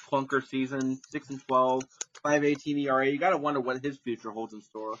of clunker season. 6-12, 5.18 ERA. You gotta wonder what his future holds in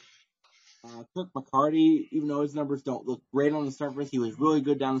store. Kirk McCarty, even though his numbers don't look great on the surface, he was really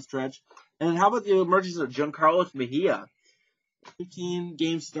good down the stretch. And how about the emergence of Giancarlo Mejia? 15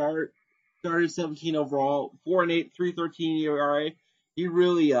 game start, started 17 overall, 4-8, 3.13 ERA. He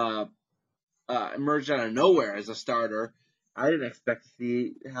really emerged out of nowhere as a starter. I didn't expect to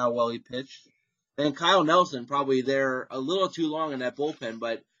see how well he pitched. And Kyle Nelson, probably there a little too long in that bullpen,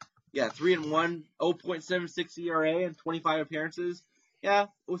 but yeah, 3-1, 0.76 ERA and 25 appearances. Yeah,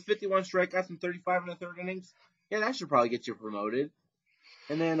 with 51 strikeouts and 35 1/3 innings. Yeah, that should probably get you promoted.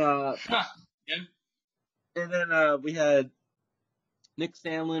 And then we had Nick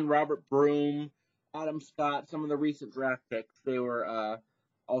Sandlin, Robert Broom, Adam Scott, some of the recent draft picks. They were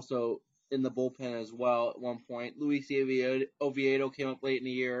also in the bullpen as well at one point. Luis Oviedo came up late in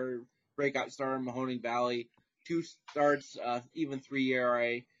the year, breakout star in Mahoning Valley, 2 starts, even 3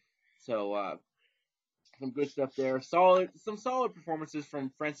 ERA. So some good stuff there. Some solid performances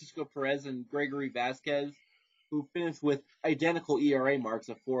from Francisco Perez and Gregory Vasquez, who finished with identical ERA marks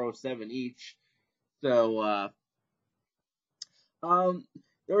of 4.07 each. So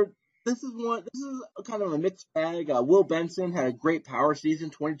there This is kind of a mixed bag. Will Benson had a great power season,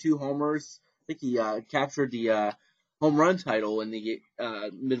 22 homers. I think he captured the home run title in the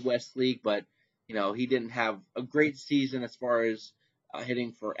Midwest League, but he didn't have a great season as far as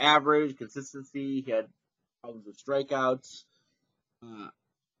hitting for average, consistency. He had problems with strikeouts.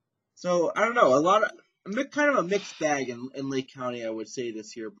 So I don't know, kind of a mixed bag in Lake County, I would say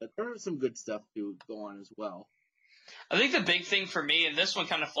this year, but there was some good stuff to go on as well. I think the big thing for me, and this one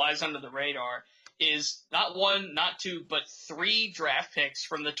kind of flies under the radar, is not one, not two, but 3 draft picks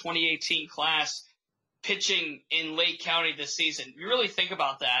from the 2018 class pitching in Lake County this season. You really think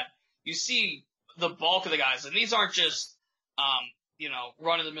about that, you see the bulk of the guys, and these aren't just,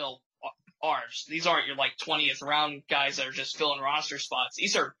 run-of-the-mill arms. These aren't your, 20th round guys that are just filling roster spots.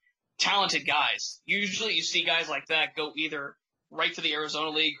 These are talented guys. Usually you see guys like that go either right to the Arizona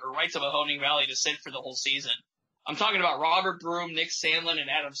League or right to Mahoning Valley to sit for the whole season. I'm talking about Robert Broom, Nick Sandlin, and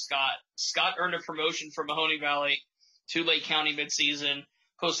Adam Scott. Scott earned a promotion from Mahoning Valley to Lake County midseason,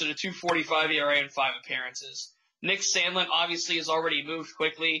 posted a 2.45 ERA in 5 appearances. Nick Sandlin obviously has already moved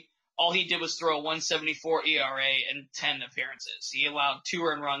quickly. All he did was throw a 1.74 ERA in 10 appearances. He allowed 2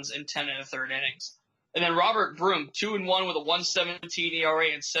 earned runs in 10 1/3 innings. And then Robert Broom, 2-1 with a 1.17 ERA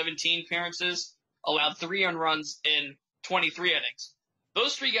in 17 appearances, allowed 3 earned runs in 23 innings.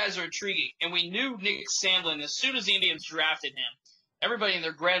 Those 3 guys are intriguing, and we knew Nick Sandlin as soon as the Indians drafted him. Everybody and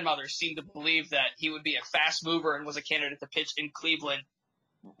their grandmothers seemed to believe that he would be a fast mover and was a candidate to pitch in Cleveland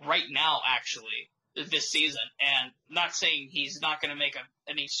right now, actually, this season. And not saying he's not going to make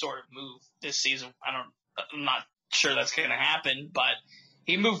any sort of move this season. I'm not sure that's going to happen, but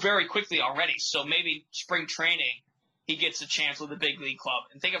he moved very quickly already. So maybe spring training, he gets a chance with a big league club.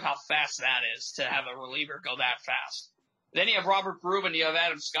 And think of how fast that is to have a reliever go that fast. Then you have Robert Broom and you have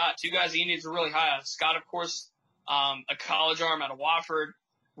Adam Scott, 2 guys the Indians are really high on. Scott, of course, a college arm out of Wofford.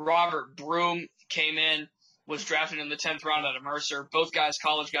 Robert Broom came in, was drafted in the 10th round out of Mercer. Both guys,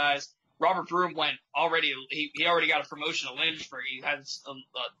 college guys. Robert Broom he already got a promotion to Lynchburg. He had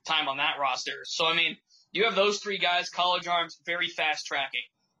time on that roster. So, you have those 3 guys, college arms, very fast tracking.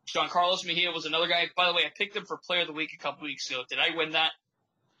 Giancarlos Mejia was another guy. By the way, I picked him for Player of the Week a couple weeks ago. Did I win that?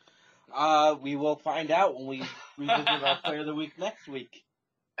 We will find out when we revisit our Player of the Week next week.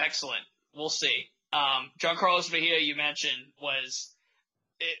 Excellent. We'll see. Giancarlos Mejia, you mentioned,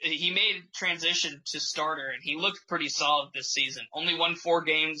 he made transition to starter, and he looked pretty solid this season. Only won 4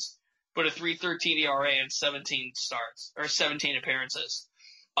 games, but a 3.13 ERA and 17 starts, or 17 appearances.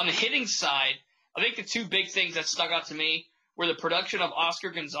 On the hitting side, I think the 2 big things that stuck out to me were the production of Oscar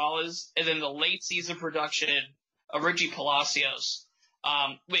Gonzalez and then the late season production of Richie Palacios.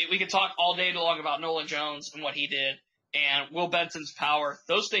 We could talk all day long about Nolan Jones and what he did and Will Benson's power.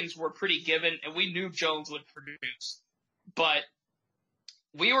 Those things were pretty given, and we knew Jones would produce. But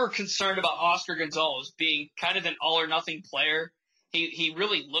we were concerned about Oscar Gonzalez being kind of an all-or-nothing player. He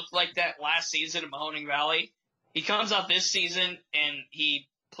really looked like that last season at Mahoning Valley. He comes out this season, and he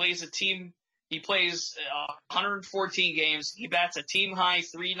plays 114 games. He bats a team-high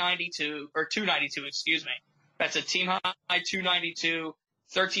 292, excuse me. That's a team-high 292,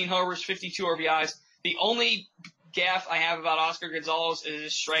 13 homers, 52 RBIs. The only gaffe I have about Oscar Gonzalez is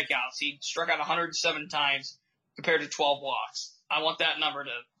his strikeouts. He struck out 107 times compared to 12 walks. I want that number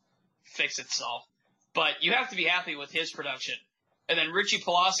to fix itself. But you have to be happy with his production. And then Richie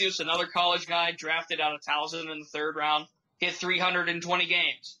Palacios, another college guy, drafted out of Towson in the 3rd round, hit 320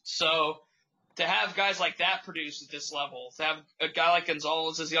 games. So to have guys like that produce at this level, to have a guy like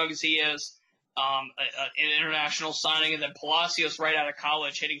Gonzalez as young as he is, an international signing, and then Palacios right out of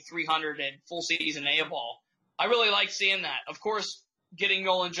college hitting 300 in full season A ball. I really like seeing that. Of course, getting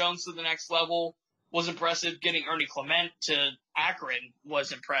Nolan Jones to the next level was impressive. Getting Ernie Clement to Akron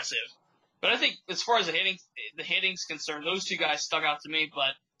was impressive. But I think as far as the hitting's concerned, those 2 guys stuck out to me.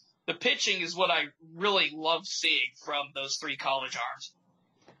 But the pitching is what I really love seeing from those 3 college arms.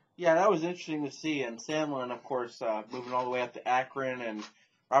 Yeah, that was interesting to see. And Sandlin, of course, moving all the way up to Akron, and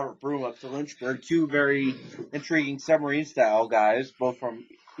Robert Broom up to Lynchburg, 2 very intriguing submarine-style guys, both from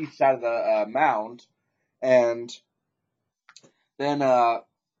each side of the mound. And then,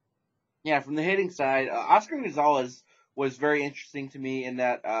 from the hitting side, Oscar Gonzalez was very interesting to me in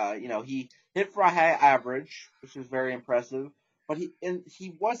that, he hit for a high average, which was very impressive, but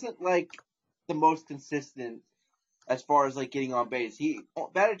he wasn't, the most consistent as far as, getting on base. He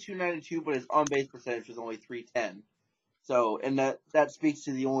batted 292, but his on-base percentage was only 310. So, and that speaks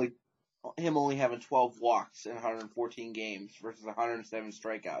to him only having 12 walks in 114 games versus 107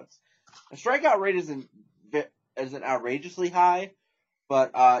 strikeouts. The strikeout rate isn't outrageously high,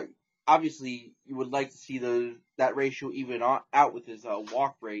 but obviously you would like to see that ratio even out with his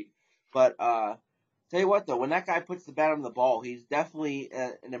walk rate. But tell you what, though, when that guy puts the bat on the ball, he's definitely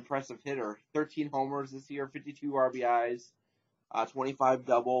an impressive hitter. 13 homers this year, 52 RBIs, 25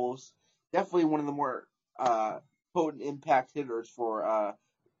 doubles. Definitely one of the more potent impact hitters for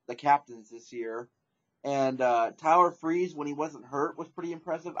the Captains this year. And Tyler Freeze, when he wasn't hurt, was pretty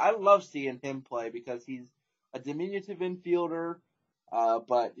impressive. I love seeing him play because he's a diminutive infielder,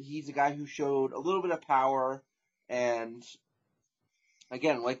 but he's a guy who showed a little bit of power. And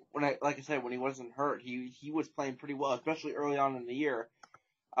again, like I said, when he wasn't hurt, he was playing pretty well, especially early on in the year.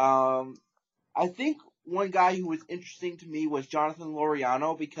 I think one guy who was interesting to me was Jonathan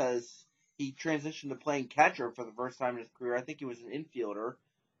Laureano because he transitioned to playing catcher for the first time in his career. I think he was an infielder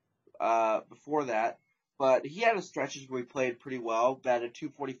before that. But he had his stretches where he played pretty well, batted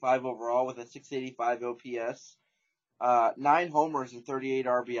 .245 overall with a .685 OPS, 9 homers and 38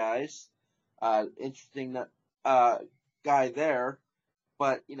 RBIs. Interesting guy there.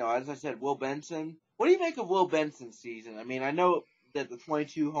 But, as I said, Will Benson. What do you make of Will Benson's season? I mean, I know that the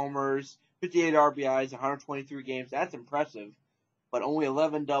 22 homers, 58 RBIs, 123 games, that's impressive. But only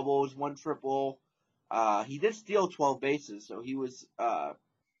 11 doubles, 1 triple. He did steal 12 bases, so he was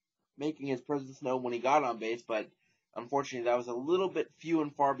making his presence known when he got on base, but unfortunately that was a little bit few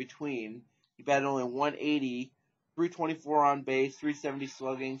and far between. He batted only 180, 324 on base, 370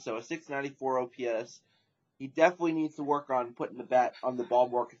 slugging, so a 694 OPS. He definitely needs to work on putting the bat on the ball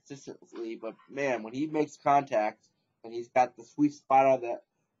more consistently, but man, when he makes contact and he's got the sweet spot on the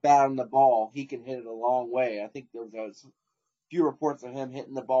bat on the ball, he can hit it a long way. I think there was a few reports of him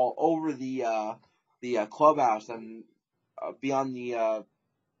hitting the ball over the clubhouse and beyond the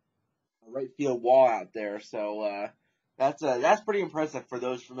right field wall out there. So that's pretty impressive for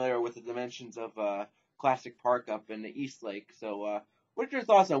those familiar with the dimensions of Classic Park up in the East Lake. So what are your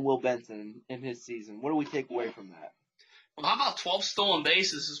thoughts on Will Benson in his season? What do we take away from that? Well, how about 12 stolen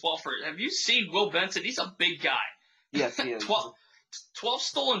bases as well? Have you seen Will Benson? He's a big guy. Yes, he is. 12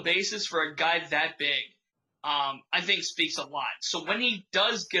 stolen bases for a guy that big, I think speaks a lot. So when he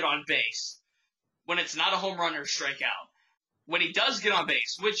does get on base, when it's not a home run or strikeout, when he does get on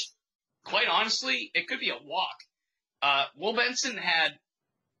base, which quite honestly, it could be a walk. Will Benson had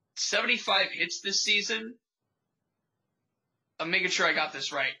 75 hits this season. I'm making sure I got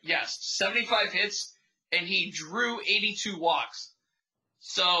this right. Yes, 75 hits, and he drew 82 walks.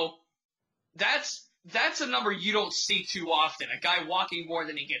 So that's a number you don't see too often, a guy walking more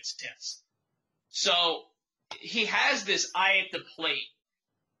than he gets hits. So he has this eye at the plate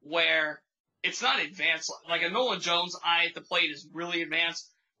where it's not advanced. Like a Nolan Jones eye at the plate is really advanced.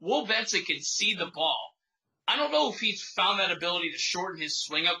 Will Benson can see the ball. I don't know if he's found that ability to shorten his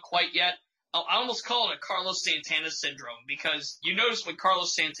swing up quite yet. I almost call it a Carlos Santana syndrome because you notice when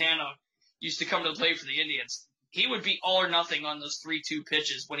Carlos Santana used to come to play for the Indians, he would be all or nothing on those 3-2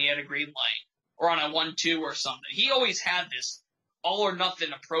 pitches when he had a green light or on a 1-2 or something. He always had this all or nothing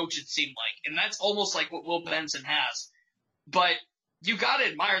approach, it seemed like, and that's almost like what Will Benson has. But you got to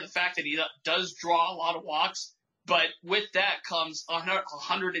admire the fact that he does draw a lot of walks. But with that comes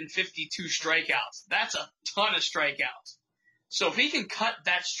 152 strikeouts. That's a ton of strikeouts. So if he can cut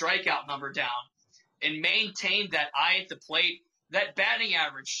that strikeout number down and maintain that eye at the plate, that batting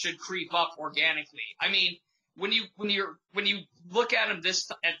average should creep up organically. I mean, when you look at him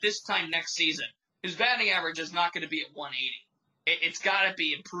at this time next season, his batting average is not going to be at 180. It's got to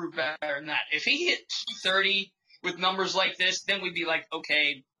be improved better than that. If he hit 230 with numbers like this, then we'd be like,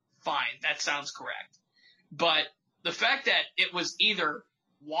 okay, fine, that sounds correct. But the fact that it was either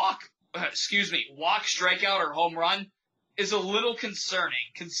walk, strikeout, or home run is a little concerning,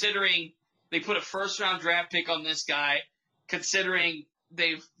 considering they put a first-round draft pick on this guy, considering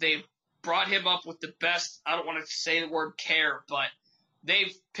they've brought him up with the best, I don't want to say the word care, but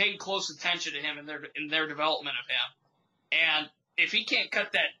they've paid close attention to him in their development of him. And if he can't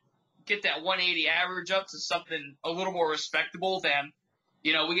get that 180 average up to something a little more respectable, then,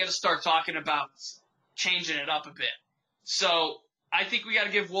 we got to start talking about changing it up a bit. So I think we got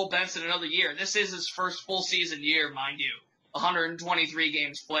to give Will Benson another year. This is his first full season year, mind you, 123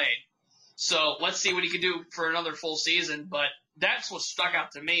 games played. So let's see what he can do for another full season. But that's what stuck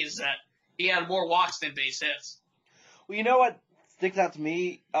out to me is that he had more walks than base hits. Well, you know what sticks out to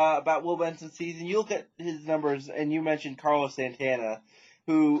me about Will Benson's season? You look at his numbers, and you mentioned Carlos Santana,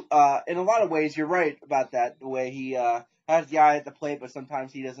 who, in a lot of ways, you're right about that, the way he has the eye at the plate, but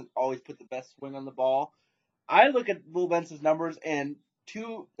sometimes he doesn't always put the best swing on the ball. I look at Will Benson's numbers, and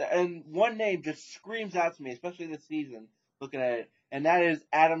one name just screams out to me, especially this season, looking at it, and that is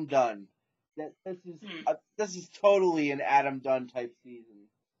Adam Dunn. This is totally an Adam Dunn type season.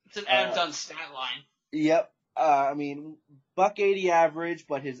 It's an Adam Dunn stat line. Yep. I mean, $180 average,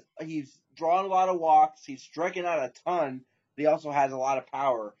 but he's drawn a lot of walks. He's striking out a ton, but he also has a lot of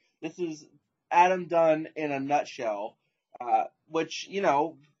power. This is Adam Dunn in a nutshell. Which,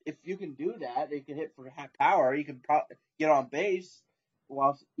 if you can do that, you can hit for power. You can probably get on base.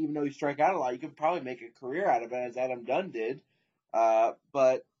 While even though you strike out a lot, you can probably make a career out of it, as Adam Dunn did.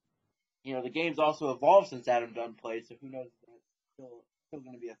 But the game's also evolved since Adam Dunn played, so who knows if that's still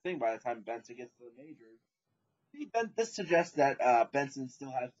going to be a thing by the time Benson gets to the majors. This suggests that Benson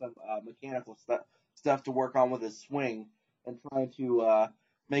still has some mechanical stuff to work on with his swing and trying to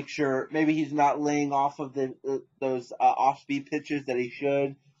make sure maybe he's not laying off of those off-speed pitches that he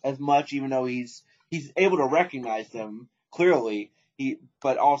should as much, even though he's able to recognize them clearly.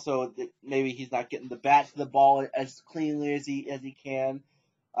 But also maybe he's not getting the bat to the ball as cleanly as he can,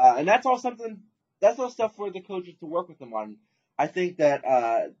 and that's all stuff for the coaches to work with him on. I think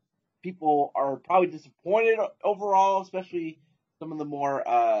that people are probably disappointed overall, especially some of the more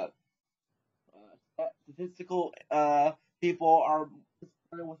statistical people are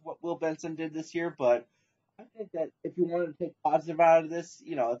disappointed with what Will Benson did this year. But I think that if you wanted to take positive out of this,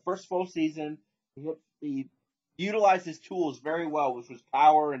 the first full season, he utilized his tools very well, which was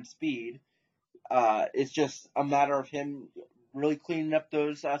power and speed. It's just a matter of him really cleaning up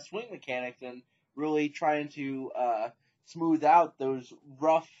those swing mechanics and really trying to smooth out those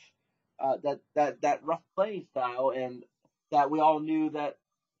rough that rough playing style, and that we all knew that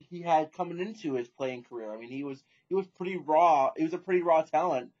he had coming into his playing career. I mean, he was pretty raw. He was a pretty raw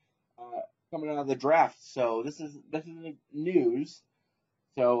talent coming out of the draft. So this is the news.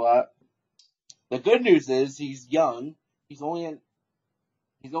 So the good news is he's young. He's only an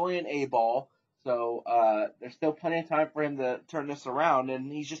A-ball. So there's still plenty of time for him to turn this around,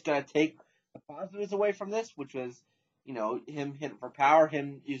 and he's just gonna take the positives away from this, which was him hitting for power,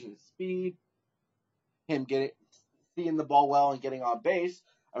 him using speed, him seeing the ball well and getting on base.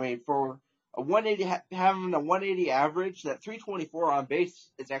 I mean, for a 180, having a 180 average, that 324 on base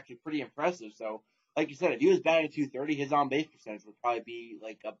is actually pretty impressive. So, like you said, if he was batting 230, his on base percentage would probably be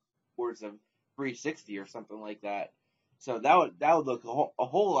like upwards of 360 or something like that. So that would look a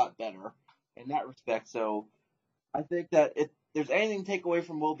whole lot better in that respect. So I think that if there's anything to take away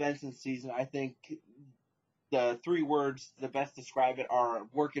from Will Benson's season, I think the three words that best describe it are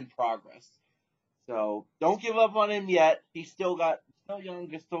work in progress. So don't give up on him yet. He's still young.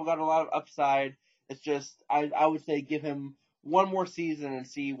 He's still got a lot of upside. It's just I would say give him one more season and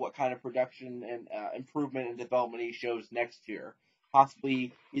see what kind of production and improvement and development he shows next year.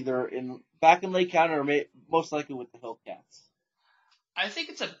 Possibly either back in Lake County or most likely with the Hillcats. I think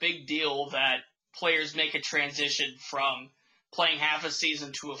it's a big deal that players make a transition from playing half a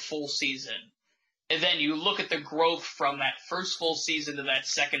season to a full season. And then you look at the growth from that first full season to that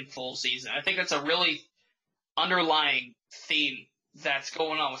second full season. I think that's a really underlying theme that's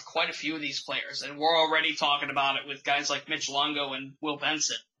going on with quite a few of these players. And we're already talking about it with guys like Mitch Longo and Will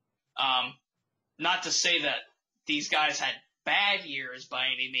Benson. Not to say that these guys had bad years by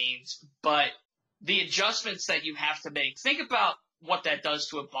any means, but the adjustments that you have to make, think about what that does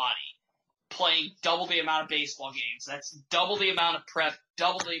to a body. Playing double the amount of baseball games. That's double the amount of prep,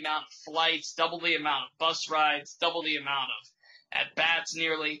 double the amount of flights, double the amount of bus rides, double the amount of at-bats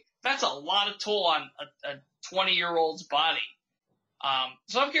nearly. That's a lot of toll on a 20-year-old's body.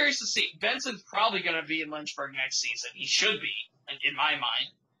 So I'm curious to see. Benson's probably going to be in Lynchburg next season. He should be, in my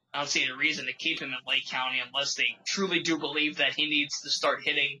mind. I don't see any reason to keep him in Lake County unless they truly do believe that he needs to start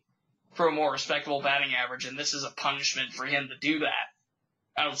hitting for a more respectable batting average, and this is a punishment for him to do that.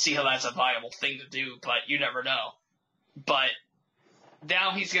 I don't see how that's a viable thing to do, but you never know. But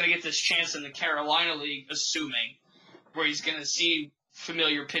now he's going to get this chance in the Carolina League, assuming, where he's going to see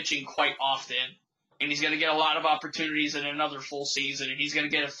familiar pitching quite often, and he's going to get a lot of opportunities in another full season, and he's going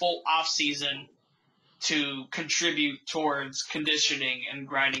to get a full off season to contribute towards conditioning and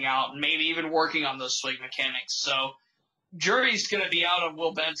grinding out, and maybe even working on those swing mechanics. So jury's going to be out on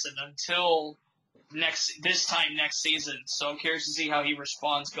Will Benson until this time next season. So I'm curious to see how he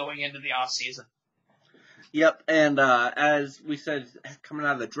responds going into the off season. Yep, and as we said coming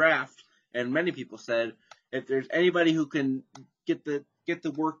out of the draft, and many people said, if there's anybody who can get the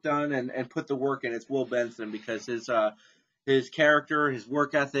work done and put the work in, it's Will Benson, because his character, his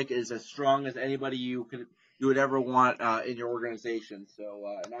work ethic is as strong as anybody you would ever want in your organization.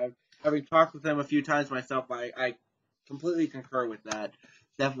 So, and having talked with him a few times myself, I completely concur with that.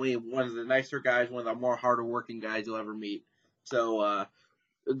 Definitely one of the nicer guys, one of the more harder working guys you'll ever meet. So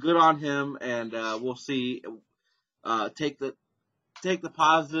good on him, and we'll see. Take the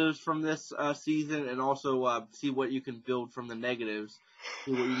positives from this season, and also see what you can build from the negatives.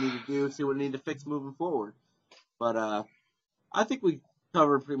 See what you need to do. See what you need to fix moving forward. But I think we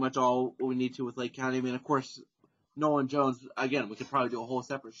covered pretty much all we need to with Lake County. I mean, of course, Nolan Jones, again, we could probably do a whole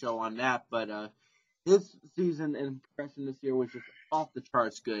separate show on that, but his season and progression this year was just off the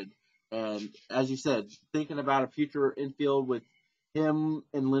charts good. And as you said, thinking about a future infield with him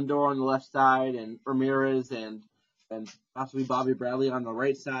and Lindor on the left side and Ramirez and possibly Bobby Bradley on the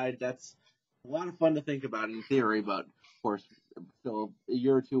right side, that's a lot of fun to think about in theory, but of course, still a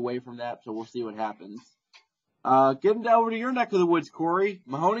year or two away from that, so we'll see what happens. Getting over to your neck of the woods, Corey.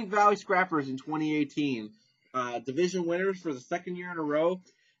 Mahoning Valley Scrappers in 2018. Division winners for the second year in a row,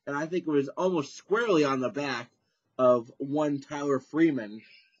 and I think it was almost squarely on the back of one Tyler Freeman.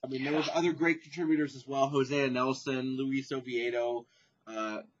 I mean, there was other great contributors as well: Hosea Nelson, Luis Oviedo,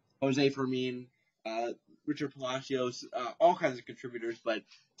 Jose Fermin, Richard Palacios, all kinds of contributors. But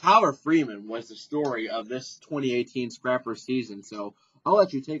Tyler Freeman was the story of this 2018 Scrappers season. So I'll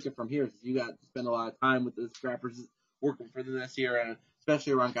let you take it from here, since you got to spend a lot of time with the Scrappers working for them this year, and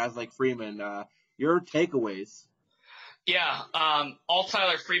especially around guys like Freeman. Your takeaways? Yeah, all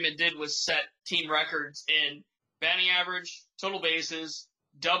Tyler Freeman did was set team records in batting average, total bases,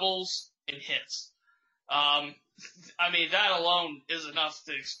 doubles, and hits. I mean, that alone is enough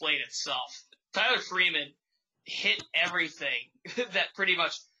to explain itself. Tyler Freeman hit everything that pretty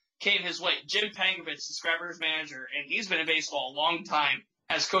much came his way. Jim Pankovich, the Scrappers manager, and he's been in baseball a long time,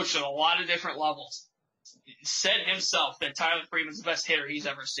 has coached at a lot of different levels, said himself that Tyler Freeman's the best hitter he's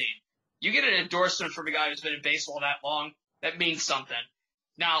ever seen. You get an endorsement from a guy who's been in baseball that long, that means something.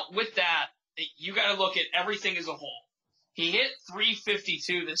 Now, with that, you got to look at everything as a whole. He hit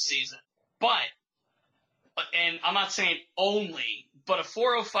 .352 this season, but, and I'm not saying only, but a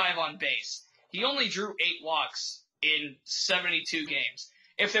 .405 on base. He only drew 8 walks in 72 games.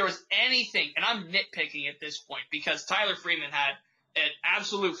 If there was anything, and I'm nitpicking at this point because Tyler Freeman had an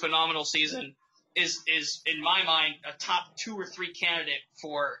absolute phenomenal season, is in my mind a top 2 or 3 candidate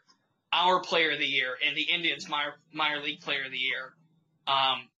for our player of the year and the Indians minor league player of the year,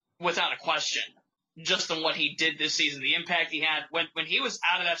 without a question. Just on what he did this season, the impact he had when he was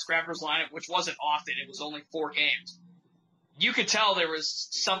out of that Scrappers lineup, which wasn't often, it was only 4 games. You could tell there was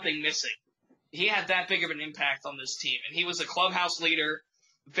something missing. He had that big of an impact on this team, and he was a clubhouse leader,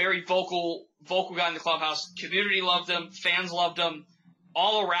 very vocal guy in the clubhouse. Community loved him, fans loved him,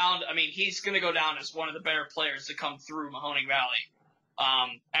 all around. I mean, he's going to go down as one of the better players to come through Mahoning Valley.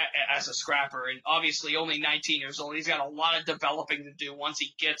 As a Scrapper, and obviously only 19 years old. He's got a lot of developing to do once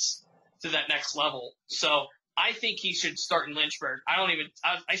he gets to that next level. So I think he should start in Lynchburg.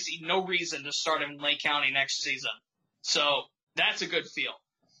 I see no reason to start him in Lake County next season. So that's a good feel.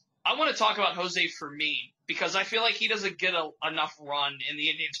 I want to talk about Jose Fermin because I feel like he doesn't get enough run in the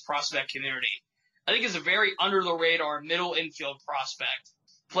Indians prospect community. I think he's a very under the radar middle infield prospect.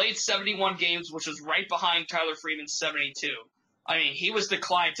 Played 71 games, which was right behind Tyler Freeman's 72. I mean, he was the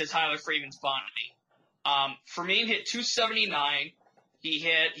Clyde to Tyler Freeman's Bonnie. Fermin hit .279.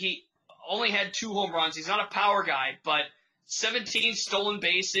 He only had 2 home runs. He's not a power guy, but 17 stolen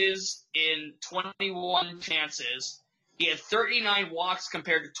bases in 21 chances. He had 39 walks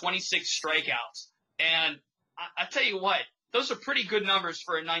compared to 26 strikeouts. And I tell you what, those are pretty good numbers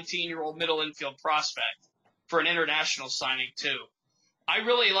for a 19-year-old middle infield prospect for an international signing, too. I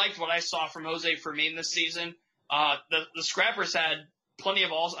really liked what I saw from Jose Fermin this season. The Scrappers had plenty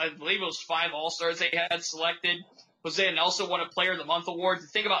of I believe it was 5 All-Stars they had selected. Hosea Nelson won a Player of the Month award. The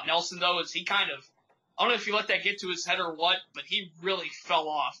thing about Nelson, though, is he kind of, I don't know if you let that get to his head or what, but he really fell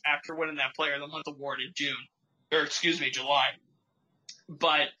off after winning that Player of the Month award in July.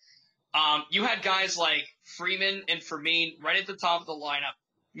 But you had guys like Freeman and Fermin right at the top of the lineup.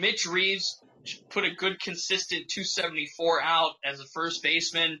 Mitch Reeves put a good, consistent .274 out as a first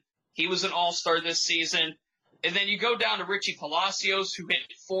baseman. He was an All-Star this season. And then you go down to Richie Palacios, who hit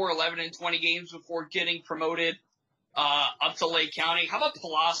 .411 in 20 games before getting promoted up to Lake County. How about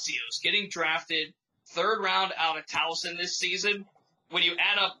Palacios getting drafted 3rd round out of Towson this season? When you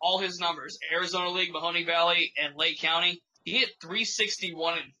add up all his numbers, Arizona League, Mahoning Valley, and Lake County, he hit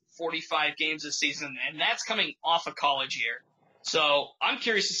 .361 in 45 games this season, and that's coming off a college year. So I'm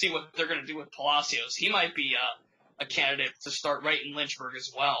curious to see what they're going to do with Palacios. He might be a candidate to start right in Lynchburg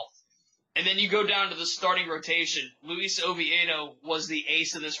as well. And then you go down to the starting rotation. Luis Oviedo was the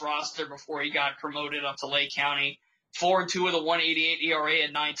ace of this roster before he got promoted up to Lake County. 4-2 with a 1.88 ERA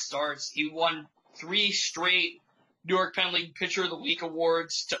at 9 starts. He won 3 straight New York Penn League Pitcher of the Week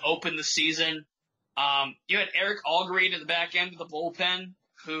awards to open the season. You had Eric Algreen in the back end of the bullpen,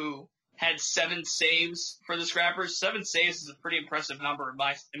 who had 7 saves for the Scrappers. 7 saves is a pretty impressive number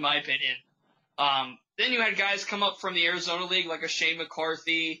in my opinion. Then you had guys come up from the Arizona League like a Shane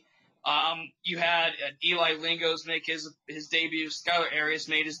McCarthy You had Eli Lingos make his debut. Skylar Arias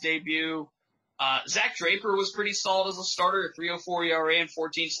made his debut. Zach Draper was pretty solid as a starter, a 3.04 ERA and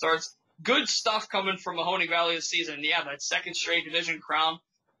 14 starts. Good stuff coming from Mahoning Valley this season. Yeah, that second straight division crown.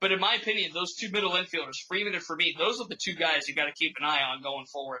 But in my opinion, those two middle infielders, Freeman and Fermin, those are the two guys you got to keep an eye on going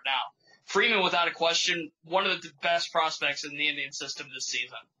forward now. Freeman, without a question, one of the best prospects in the Indian system this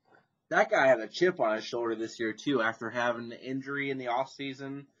season. That guy had a chip on his shoulder this year, too, after having the injury in the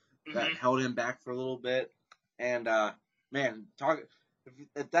offseason that held him back for a little bit. And, man,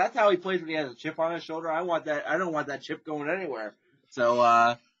 if that's how he plays when he has a chip on his shoulder, I don't want that chip going anywhere.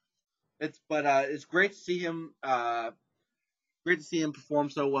 So, it's great to see him, perform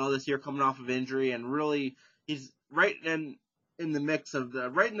so well this year coming off of injury, and really he's right in the mix of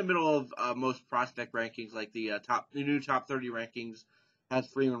right in the middle of most prospect rankings, like the new top 30 rankings has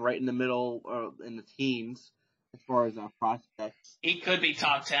Freeman right in the middle in the teens as far as prospects. He could be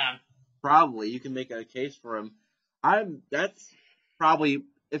top 10. Probably. You can make a case for him. That's probably,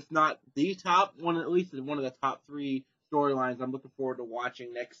 if not the top one, at least one of the top 3 storylines I'm looking forward to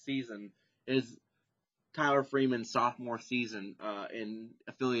watching next season is Tyler Freeman's sophomore season in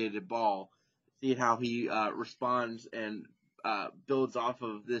affiliated ball. See how he responds and builds off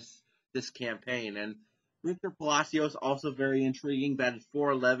of this campaign. And Victor Palacios also very intriguing. Batted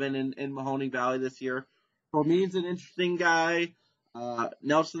 .411 in Mahoning Valley this year. Fermin's an interesting guy.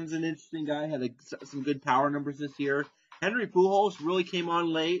 Nelson's an interesting guy. Had some good power numbers this year. Henry Pujols really came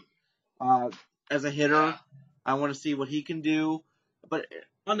on late as a hitter. I want to see what he can do. But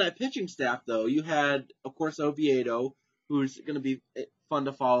on that pitching staff, though, you had, of course, Oviedo, who's going to be fun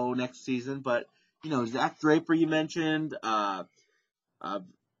to follow next season. But, Zach Draper you mentioned, Skylar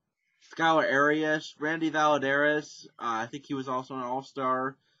Arias, Randy Valadares, I think he was also an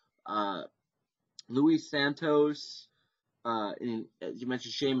all-star, Luis Santos, and you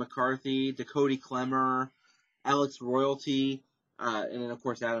mentioned Shane McCarthy, Dakota Clemmer, Alex Royalty, and then, of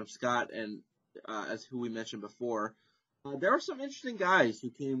course, Adam Scott, and as who we mentioned before. There are some interesting guys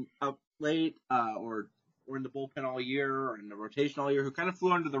who came up late or were in the bullpen all year or in the rotation all year who kind of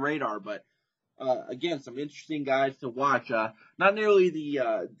flew under the radar. But, again, some interesting guys to watch. Not nearly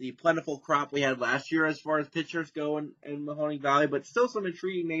the plentiful crop we had last year as far as pitchers go in Mahoning Valley, but still some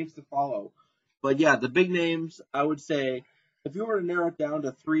intriguing names to follow. But, yeah, the big names, I would say, if you were to narrow it down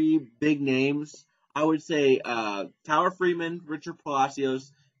to 3 big names, I would say Tyler Freeman, Richard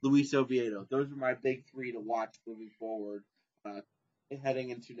Palacios, Luis Oviedo. Those are my big 3 to watch moving forward,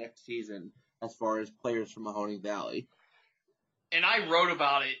 heading into next season as far as players from Mahoning Valley. And I wrote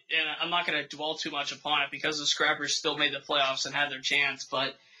about it, and I'm not going to dwell too much upon it because the Scrappers still made the playoffs and had their chance.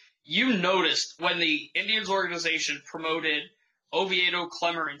 But you noticed when the Indians organization promoted Oviedo,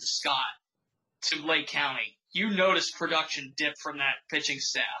 Clemmer, and Scott to Lake County, you noticed production dip from that pitching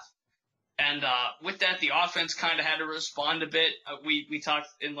staff. And with that, the offense kind of had to respond a bit. We talked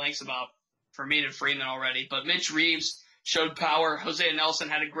in lengths about Fermin and Freeman already, but Mitch Reeves showed power. Jose Nelson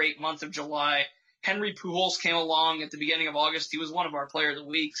had a great month of July. Henry Pujols came along at the beginning of August. He was one of our Player of the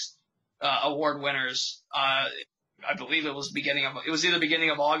Week's award winners. I believe it was either beginning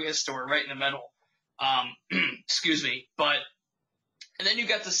of August or right in the middle. Excuse me. And then you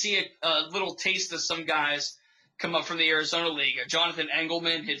got to see a little taste of some guys come up from the Arizona League. Jonathan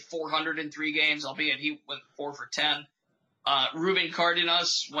Engelman hit 400 in 3 games, albeit he went 4 for 10. Ruben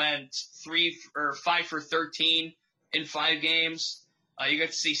Cardenas went 5 for 13 in 5 games. You got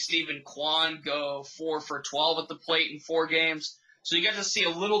to see Stephen Kwan go 4 for 12 at the plate in 4 games. So you got to see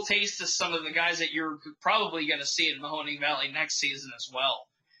a little taste of some of the guys that you're probably going to see in Mahoning Valley next season as well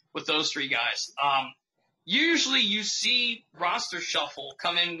with those 3 guys. Usually you see roster shuffle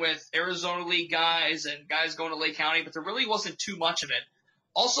come in with Arizona League guys and guys going to Lake County, but there really wasn't too much of it.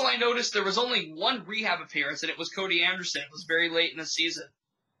 Also, I noticed there was only 1 rehab appearance, and it was Cody Anderson. It was very late in the season.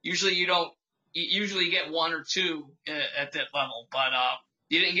 Usually you get 1 or 2 at that level, but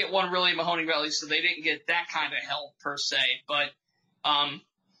you didn't get 1 really in Mahoning Valley, so they didn't get that kind of help per se. But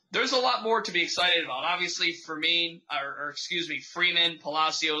there's a lot more to be excited about. Obviously, Freeman,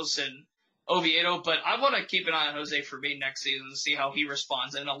 Palacios, and Oviedo, but I want to keep an eye on Jose Fermin next season to see how he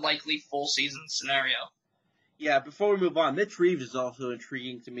responds in a likely full season scenario. Yeah, before we move on, Mitch Reeves is also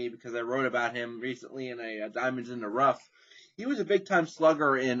intriguing to me because I wrote about him recently in a Diamonds in the Rough. He was a big-time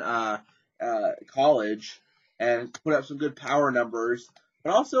slugger in college and put up some good power numbers,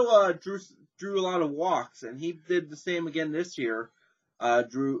 but also drew a lot of walks, and he did the same again this year.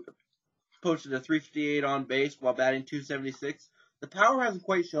 Posted a 358 on base while batting .276. The power hasn't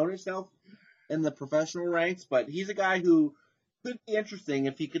quite shown itself in the professional ranks, but he's a guy who could be interesting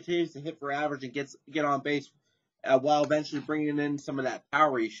if he continues to hit for average and get on base while eventually bringing in some of that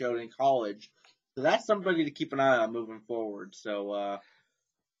power he showed in college. So that's somebody to keep an eye on moving forward. So,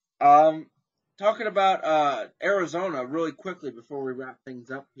 talking about Arizona really quickly before we wrap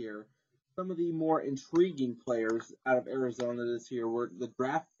things up here, some of the more intriguing players out of Arizona this year were the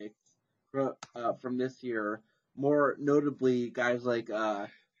draft picks from this year. More notably, guys like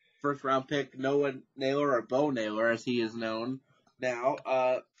first round pick Noah Naylor, or Bo Naylor as he is known now.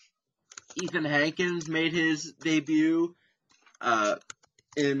 Ethan Hankins made his debut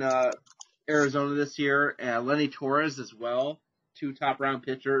in Arizona this year, and Lenny Torres as well, 2 top-round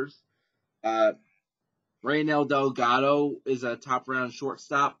pitchers. Reynel Delgado is a top-round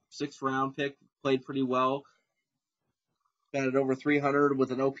shortstop, 6th-round pick, played pretty well. Batted over 300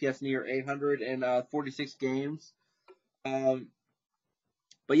 with an OPS near 800 in 46 games.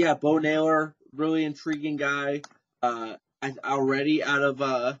 But yeah, Bo Naylor, really intriguing guy. Already out of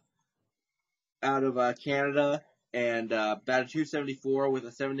Canada, and batted 274 with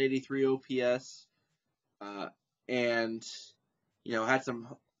a 783 OPS, and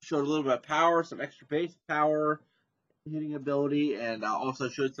showed a little bit of power, some extra base power, hitting ability, and also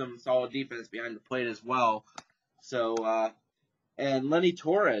showed some solid defense behind the plate as well. So, and Lenny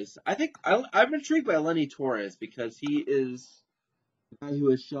Torres, I'm intrigued by Lenny Torres because he is a guy who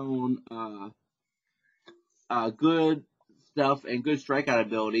has shown good stuff and good strikeout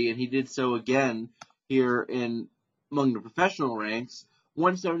ability, and he did so again here among the professional ranks.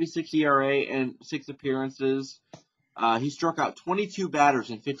 1.76 ERA and 6 appearances. He struck out 22 batters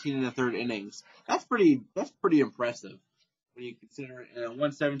in 15 1/3 innings. That's pretty impressive when you consider it, a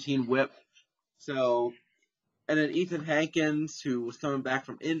 117 WHIP. So, and then Ethan Hankins, who was coming back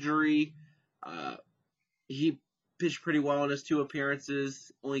from injury, he pitched pretty well in his 2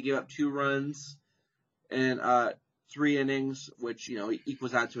 appearances. Only gave up 2 runs and 3 innings, which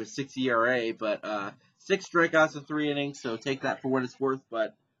equals out to a 6 ERA, but 6 strikeouts in 3 innings. So take that for what it's worth.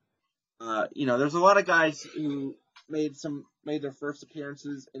 But there's a lot of guys who made their first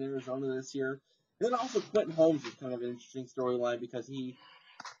appearances in Arizona this year. And then also Quentin Holmes is kind of an interesting storyline because he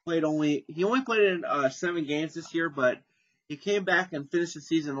only played in 7 games this year, but he came back and finished the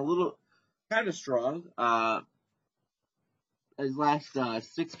season a little kind of strong. His last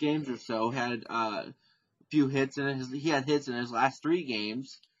 6 games or so had a few hits in it. He had hits in his last 3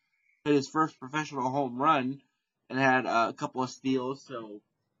 games. Hit his first professional home run and had a couple of steals. So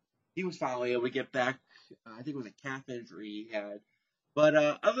he was finally able to get back. I think it was a calf injury he had. But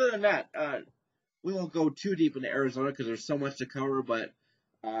other than that, we won't go too deep into Arizona because there's so much to cover. But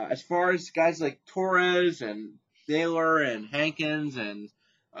as far as guys like Torres and Naylor and Hankins and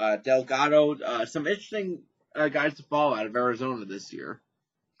Delgado, some interesting guys to follow out of Arizona this year.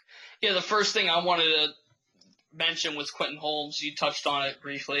 Yeah, the first thing I wanted to mention was Quentin Holmes. You touched on it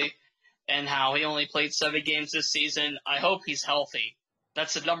briefly, and how he only played 7 games this season. I hope he's healthy.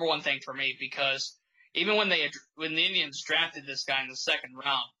 That's the number one thing for me, because even when the Indians drafted this guy in the 2nd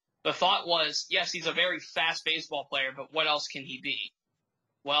round, the thought was, yes, he's a very fast baseball player, but what else can he be?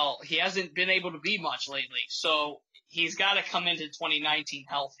 Well, he hasn't been able to be much lately, so he's got to come into 2019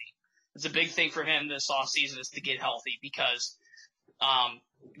 healthy. It's a big thing for him this offseason is to get healthy, because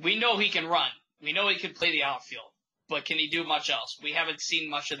we know he can run. We know he can play the outfield, but can he do much else? We haven't seen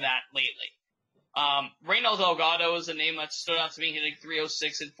much of that lately. Reynel Delgado is a name that stood out to me, hitting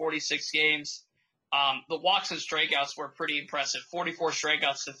 306 in 46 games. The walks and strikeouts were pretty impressive, 44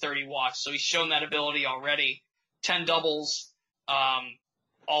 strikeouts to 30 walks, so he's shown that ability already. 10 doubles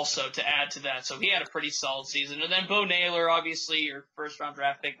also to add to that, so he had a pretty solid season. And then Bo Naylor, obviously your first-round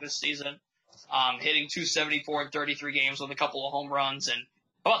draft pick this season, hitting 274 in 33 games with a couple of home runs and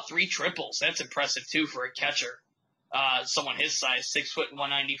about 3 triples. That's impressive, too, for a catcher. Someone his size, 6 foot and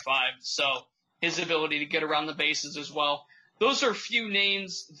 195. So his ability to get around the bases as well. Those are a few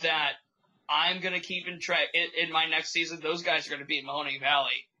names that I'm going to keep in track in my next season. Those guys are going to be in Mahoning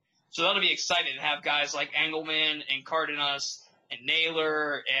Valley. So that'll be exciting to have guys like Engelman and Cardenas and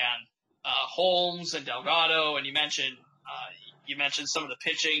Naylor and Holmes and Delgado. And you mentioned some of the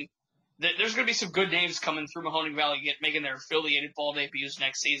pitching. There's going to be some good names coming through Mahoning Valley making their affiliated ball debuts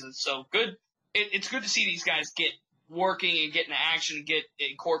next season. So good. It's good to see these guys get working and get into action and get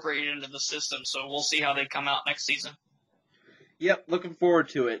incorporated into the system. So we'll see how they come out next season. Yep, looking forward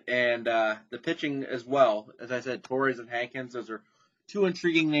to it. And the pitching as well. As I said, Torres and Hankins, those are 2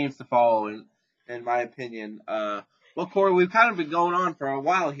 intriguing names to follow, in my opinion. Well, Corey, we've kind of been going on for a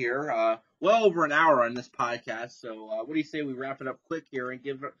while here, well over an hour on this podcast. So what do you say we wrap it up quick here and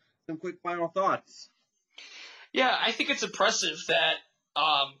give some quick final thoughts? Yeah, I think it's impressive that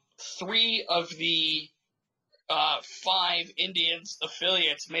 3 of the 5 Indians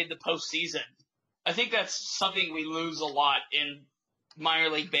affiliates made the postseason. I think that's something we lose a lot in minor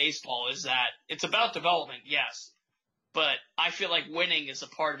league baseball is that it's about development, yes, but I feel like winning is a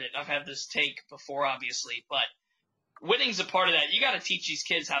part of it. I've had this take before, obviously, but winning's a part of that. You got to teach these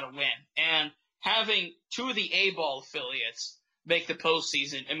kids how to win. And having two of the A-ball affiliates make the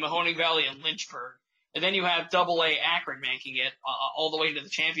postseason in Mahoning Valley and Lynchburg, and then you have Double-A Akron making it all the way to the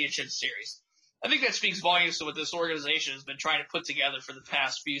championship series. I think that speaks volumes to what this organization has been trying to put together for the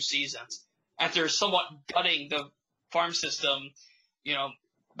past few seasons. After somewhat gutting the farm system,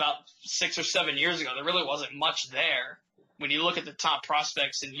 about 6 or 7 years ago, there really wasn't much there. When you look at the top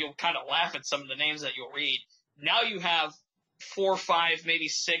prospects, and you'll kind of laugh at some of the names that you'll read. Now you have 4, 5, maybe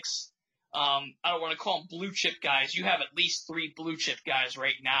 6. I don't want to call them blue chip guys. You have at least 3 blue chip guys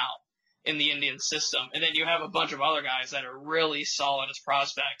right now in the Indian system, and then you have a bunch of other guys that are really solid as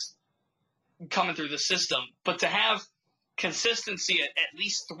prospects coming through the system. But to have consistency at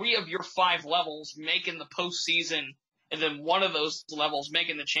least 3 of your 5 levels making the postseason, and then one of those levels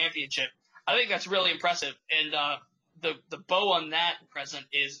making the championship, I think that's really impressive. And the bow on that present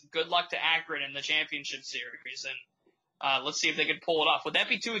is good luck to Akron in the championship series, and let's see if they can pull it off. Would that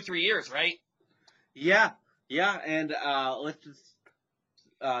be 2 or 3 years, right? Yeah, and let's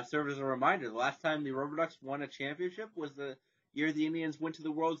just serve as a reminder. The last time the Rubber Ducks won a championship was the year the Indians went to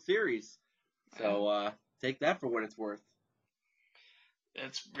the World Series. So take that for what it's worth.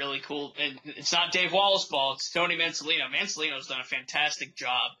 It's really cool. And it's not Dave Wallace's fault. It's Tony Mansolino. Mansolino's done a fantastic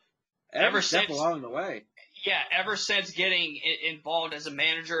job. Every step along the way. Yeah, ever since getting involved as a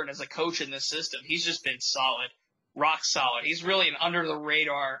manager and as a coach in this system, he's just been solid, rock solid. He's really an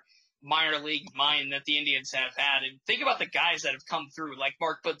under-the-radar minor league mind that the Indians have had. And think about the guys that have come through, like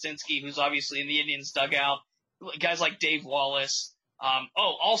Mark Budzinski, who's obviously in the Indians dugout, guys like Dave Wallace.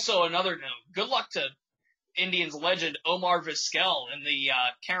 Also another note, good luck to Indians legend Omar Vizquel in the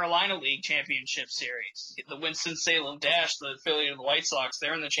Carolina League Championship Series. The Winston-Salem Dash, the affiliate of the White Sox,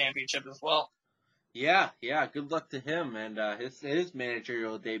 they're in the championship as well. Yeah, good luck to him and his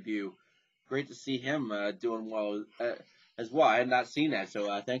managerial debut. Great to see him doing well as well. I had not seen that,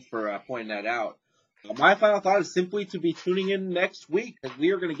 so thanks for pointing that out. My final thought is simply to be tuning in next week, because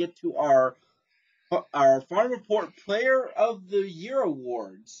we are going to get to our Farm Report Player of the Year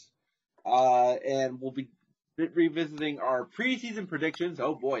awards, and we'll be revisiting our preseason predictions.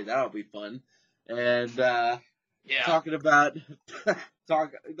 Oh boy, that'll be fun, and talking about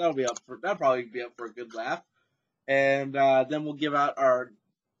that'll probably be up for a good laugh, and then we'll give out our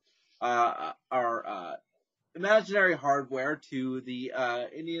imaginary hardware to the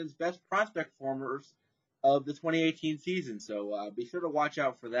Indians' best prospect formers of the 2018 season. So be sure to watch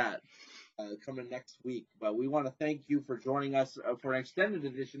out for that coming next week. But we want to thank you for joining us for an extended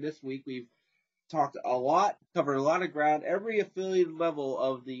edition this week. We've talked a lot, covered a lot of ground, every affiliated level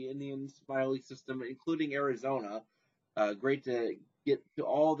of the Indians minor league system, including Arizona. Great to get to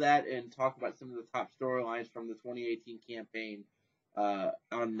all that and talk about some of the top storylines from the 2018 campaign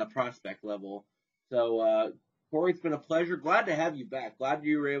on the prospect level. So, Corey, it's been a pleasure. Glad to have you back. Glad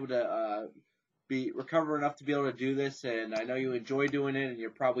you were able to recover enough to be able to do this, and I know you enjoy doing it, and you're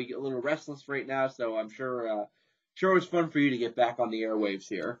probably a little restless right now, so I'm sure it was fun for you to get back on the airwaves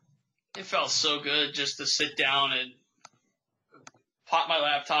here. It felt so good just to sit down and pop my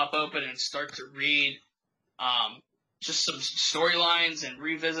laptop open and start to read just some storylines and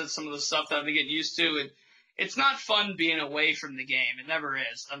revisit some of the stuff that I've been getting used to. And it's not fun being away from the game. It never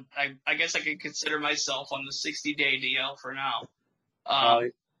is. I guess I could consider myself on the 60-day DL for now.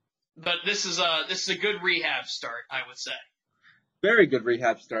 But this is a good rehab start, I would say. Very good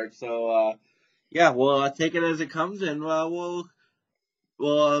rehab start. So, we'll take it as it comes, and we'll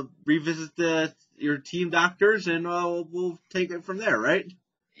revisit your team doctors, and we'll take it from there, right?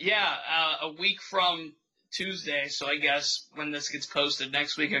 Yeah, a week from Tuesday, so I guess when this gets posted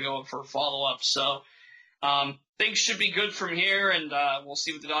next week, I go for a follow-up. So things should be good from here, and we'll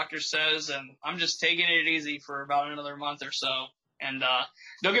see what the doctor says. And I'm just taking it easy for about another month or so. And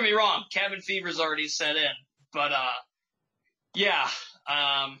don't get me wrong, cabin fever's already set in. But,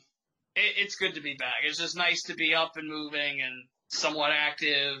 it's good to be back. It's just nice to be up and moving and somewhat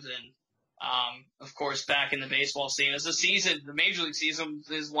active, and of course back in the baseball scene. As the Major League season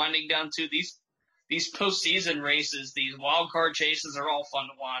is winding down too, these postseason races, these wild card chases are all fun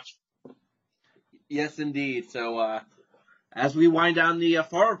to watch. Yes, indeed. So as we wind down the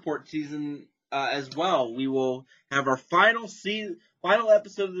Farm Report season as well, we will have our final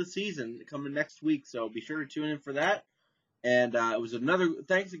episode of the season coming next week. So be sure to tune in for that. And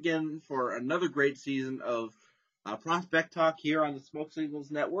thanks again for another great season of Prospect Talk here on the Smoke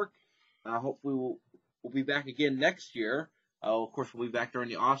Signals Network. Hopefully we'll be back again next year. Of course, we'll be back during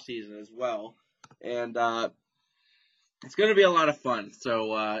the off season as well. and it's going to be a lot of fun.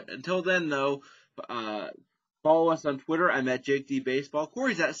 So until then, though, follow us on Twitter. I'm at Jake D Baseball.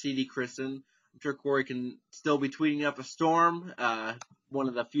 Corey's at CD Christen. I'm sure Corey can still be tweeting up a storm. One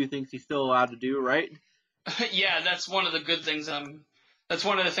of the few things he's still allowed to do, right? Yeah, that's one of the good things that's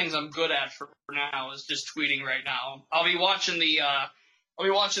one of the things I'm good at for now is just tweeting right now. I'll be watching the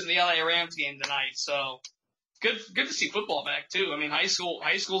LA Rams game tonight, so good to see football back too. I mean, high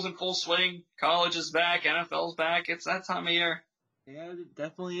school's in full swing, college is back, NFL's back. It's that time of year. Yeah, it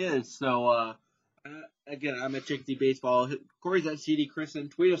definitely is. So again, I'm at Jake D Baseball. Corey's at CD Christen.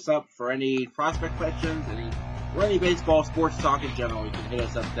 Tweet us up for any prospect questions, any baseball, sports talk in general. You can hit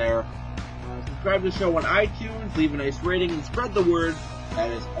us up there. Subscribe to the show on iTunes, leave a nice rating, and spread the word. That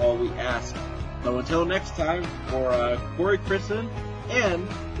is all we ask. So until next time, for Corey Christen and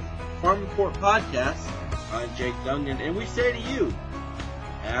the Farm Report Podcast, I'm Jake Dungan, and we say to you,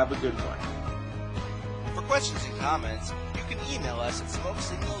 have a good one. For questions and comments, you can email us at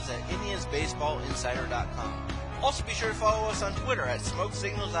smokesignals@indiansbaseballinsider.com. Also be sure to follow us on Twitter at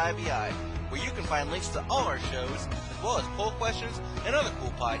SmokeSignalsIBI, where you can find links to all our shows, as well as poll questions and other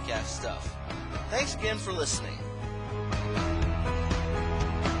cool podcast stuff. Thanks again for listening.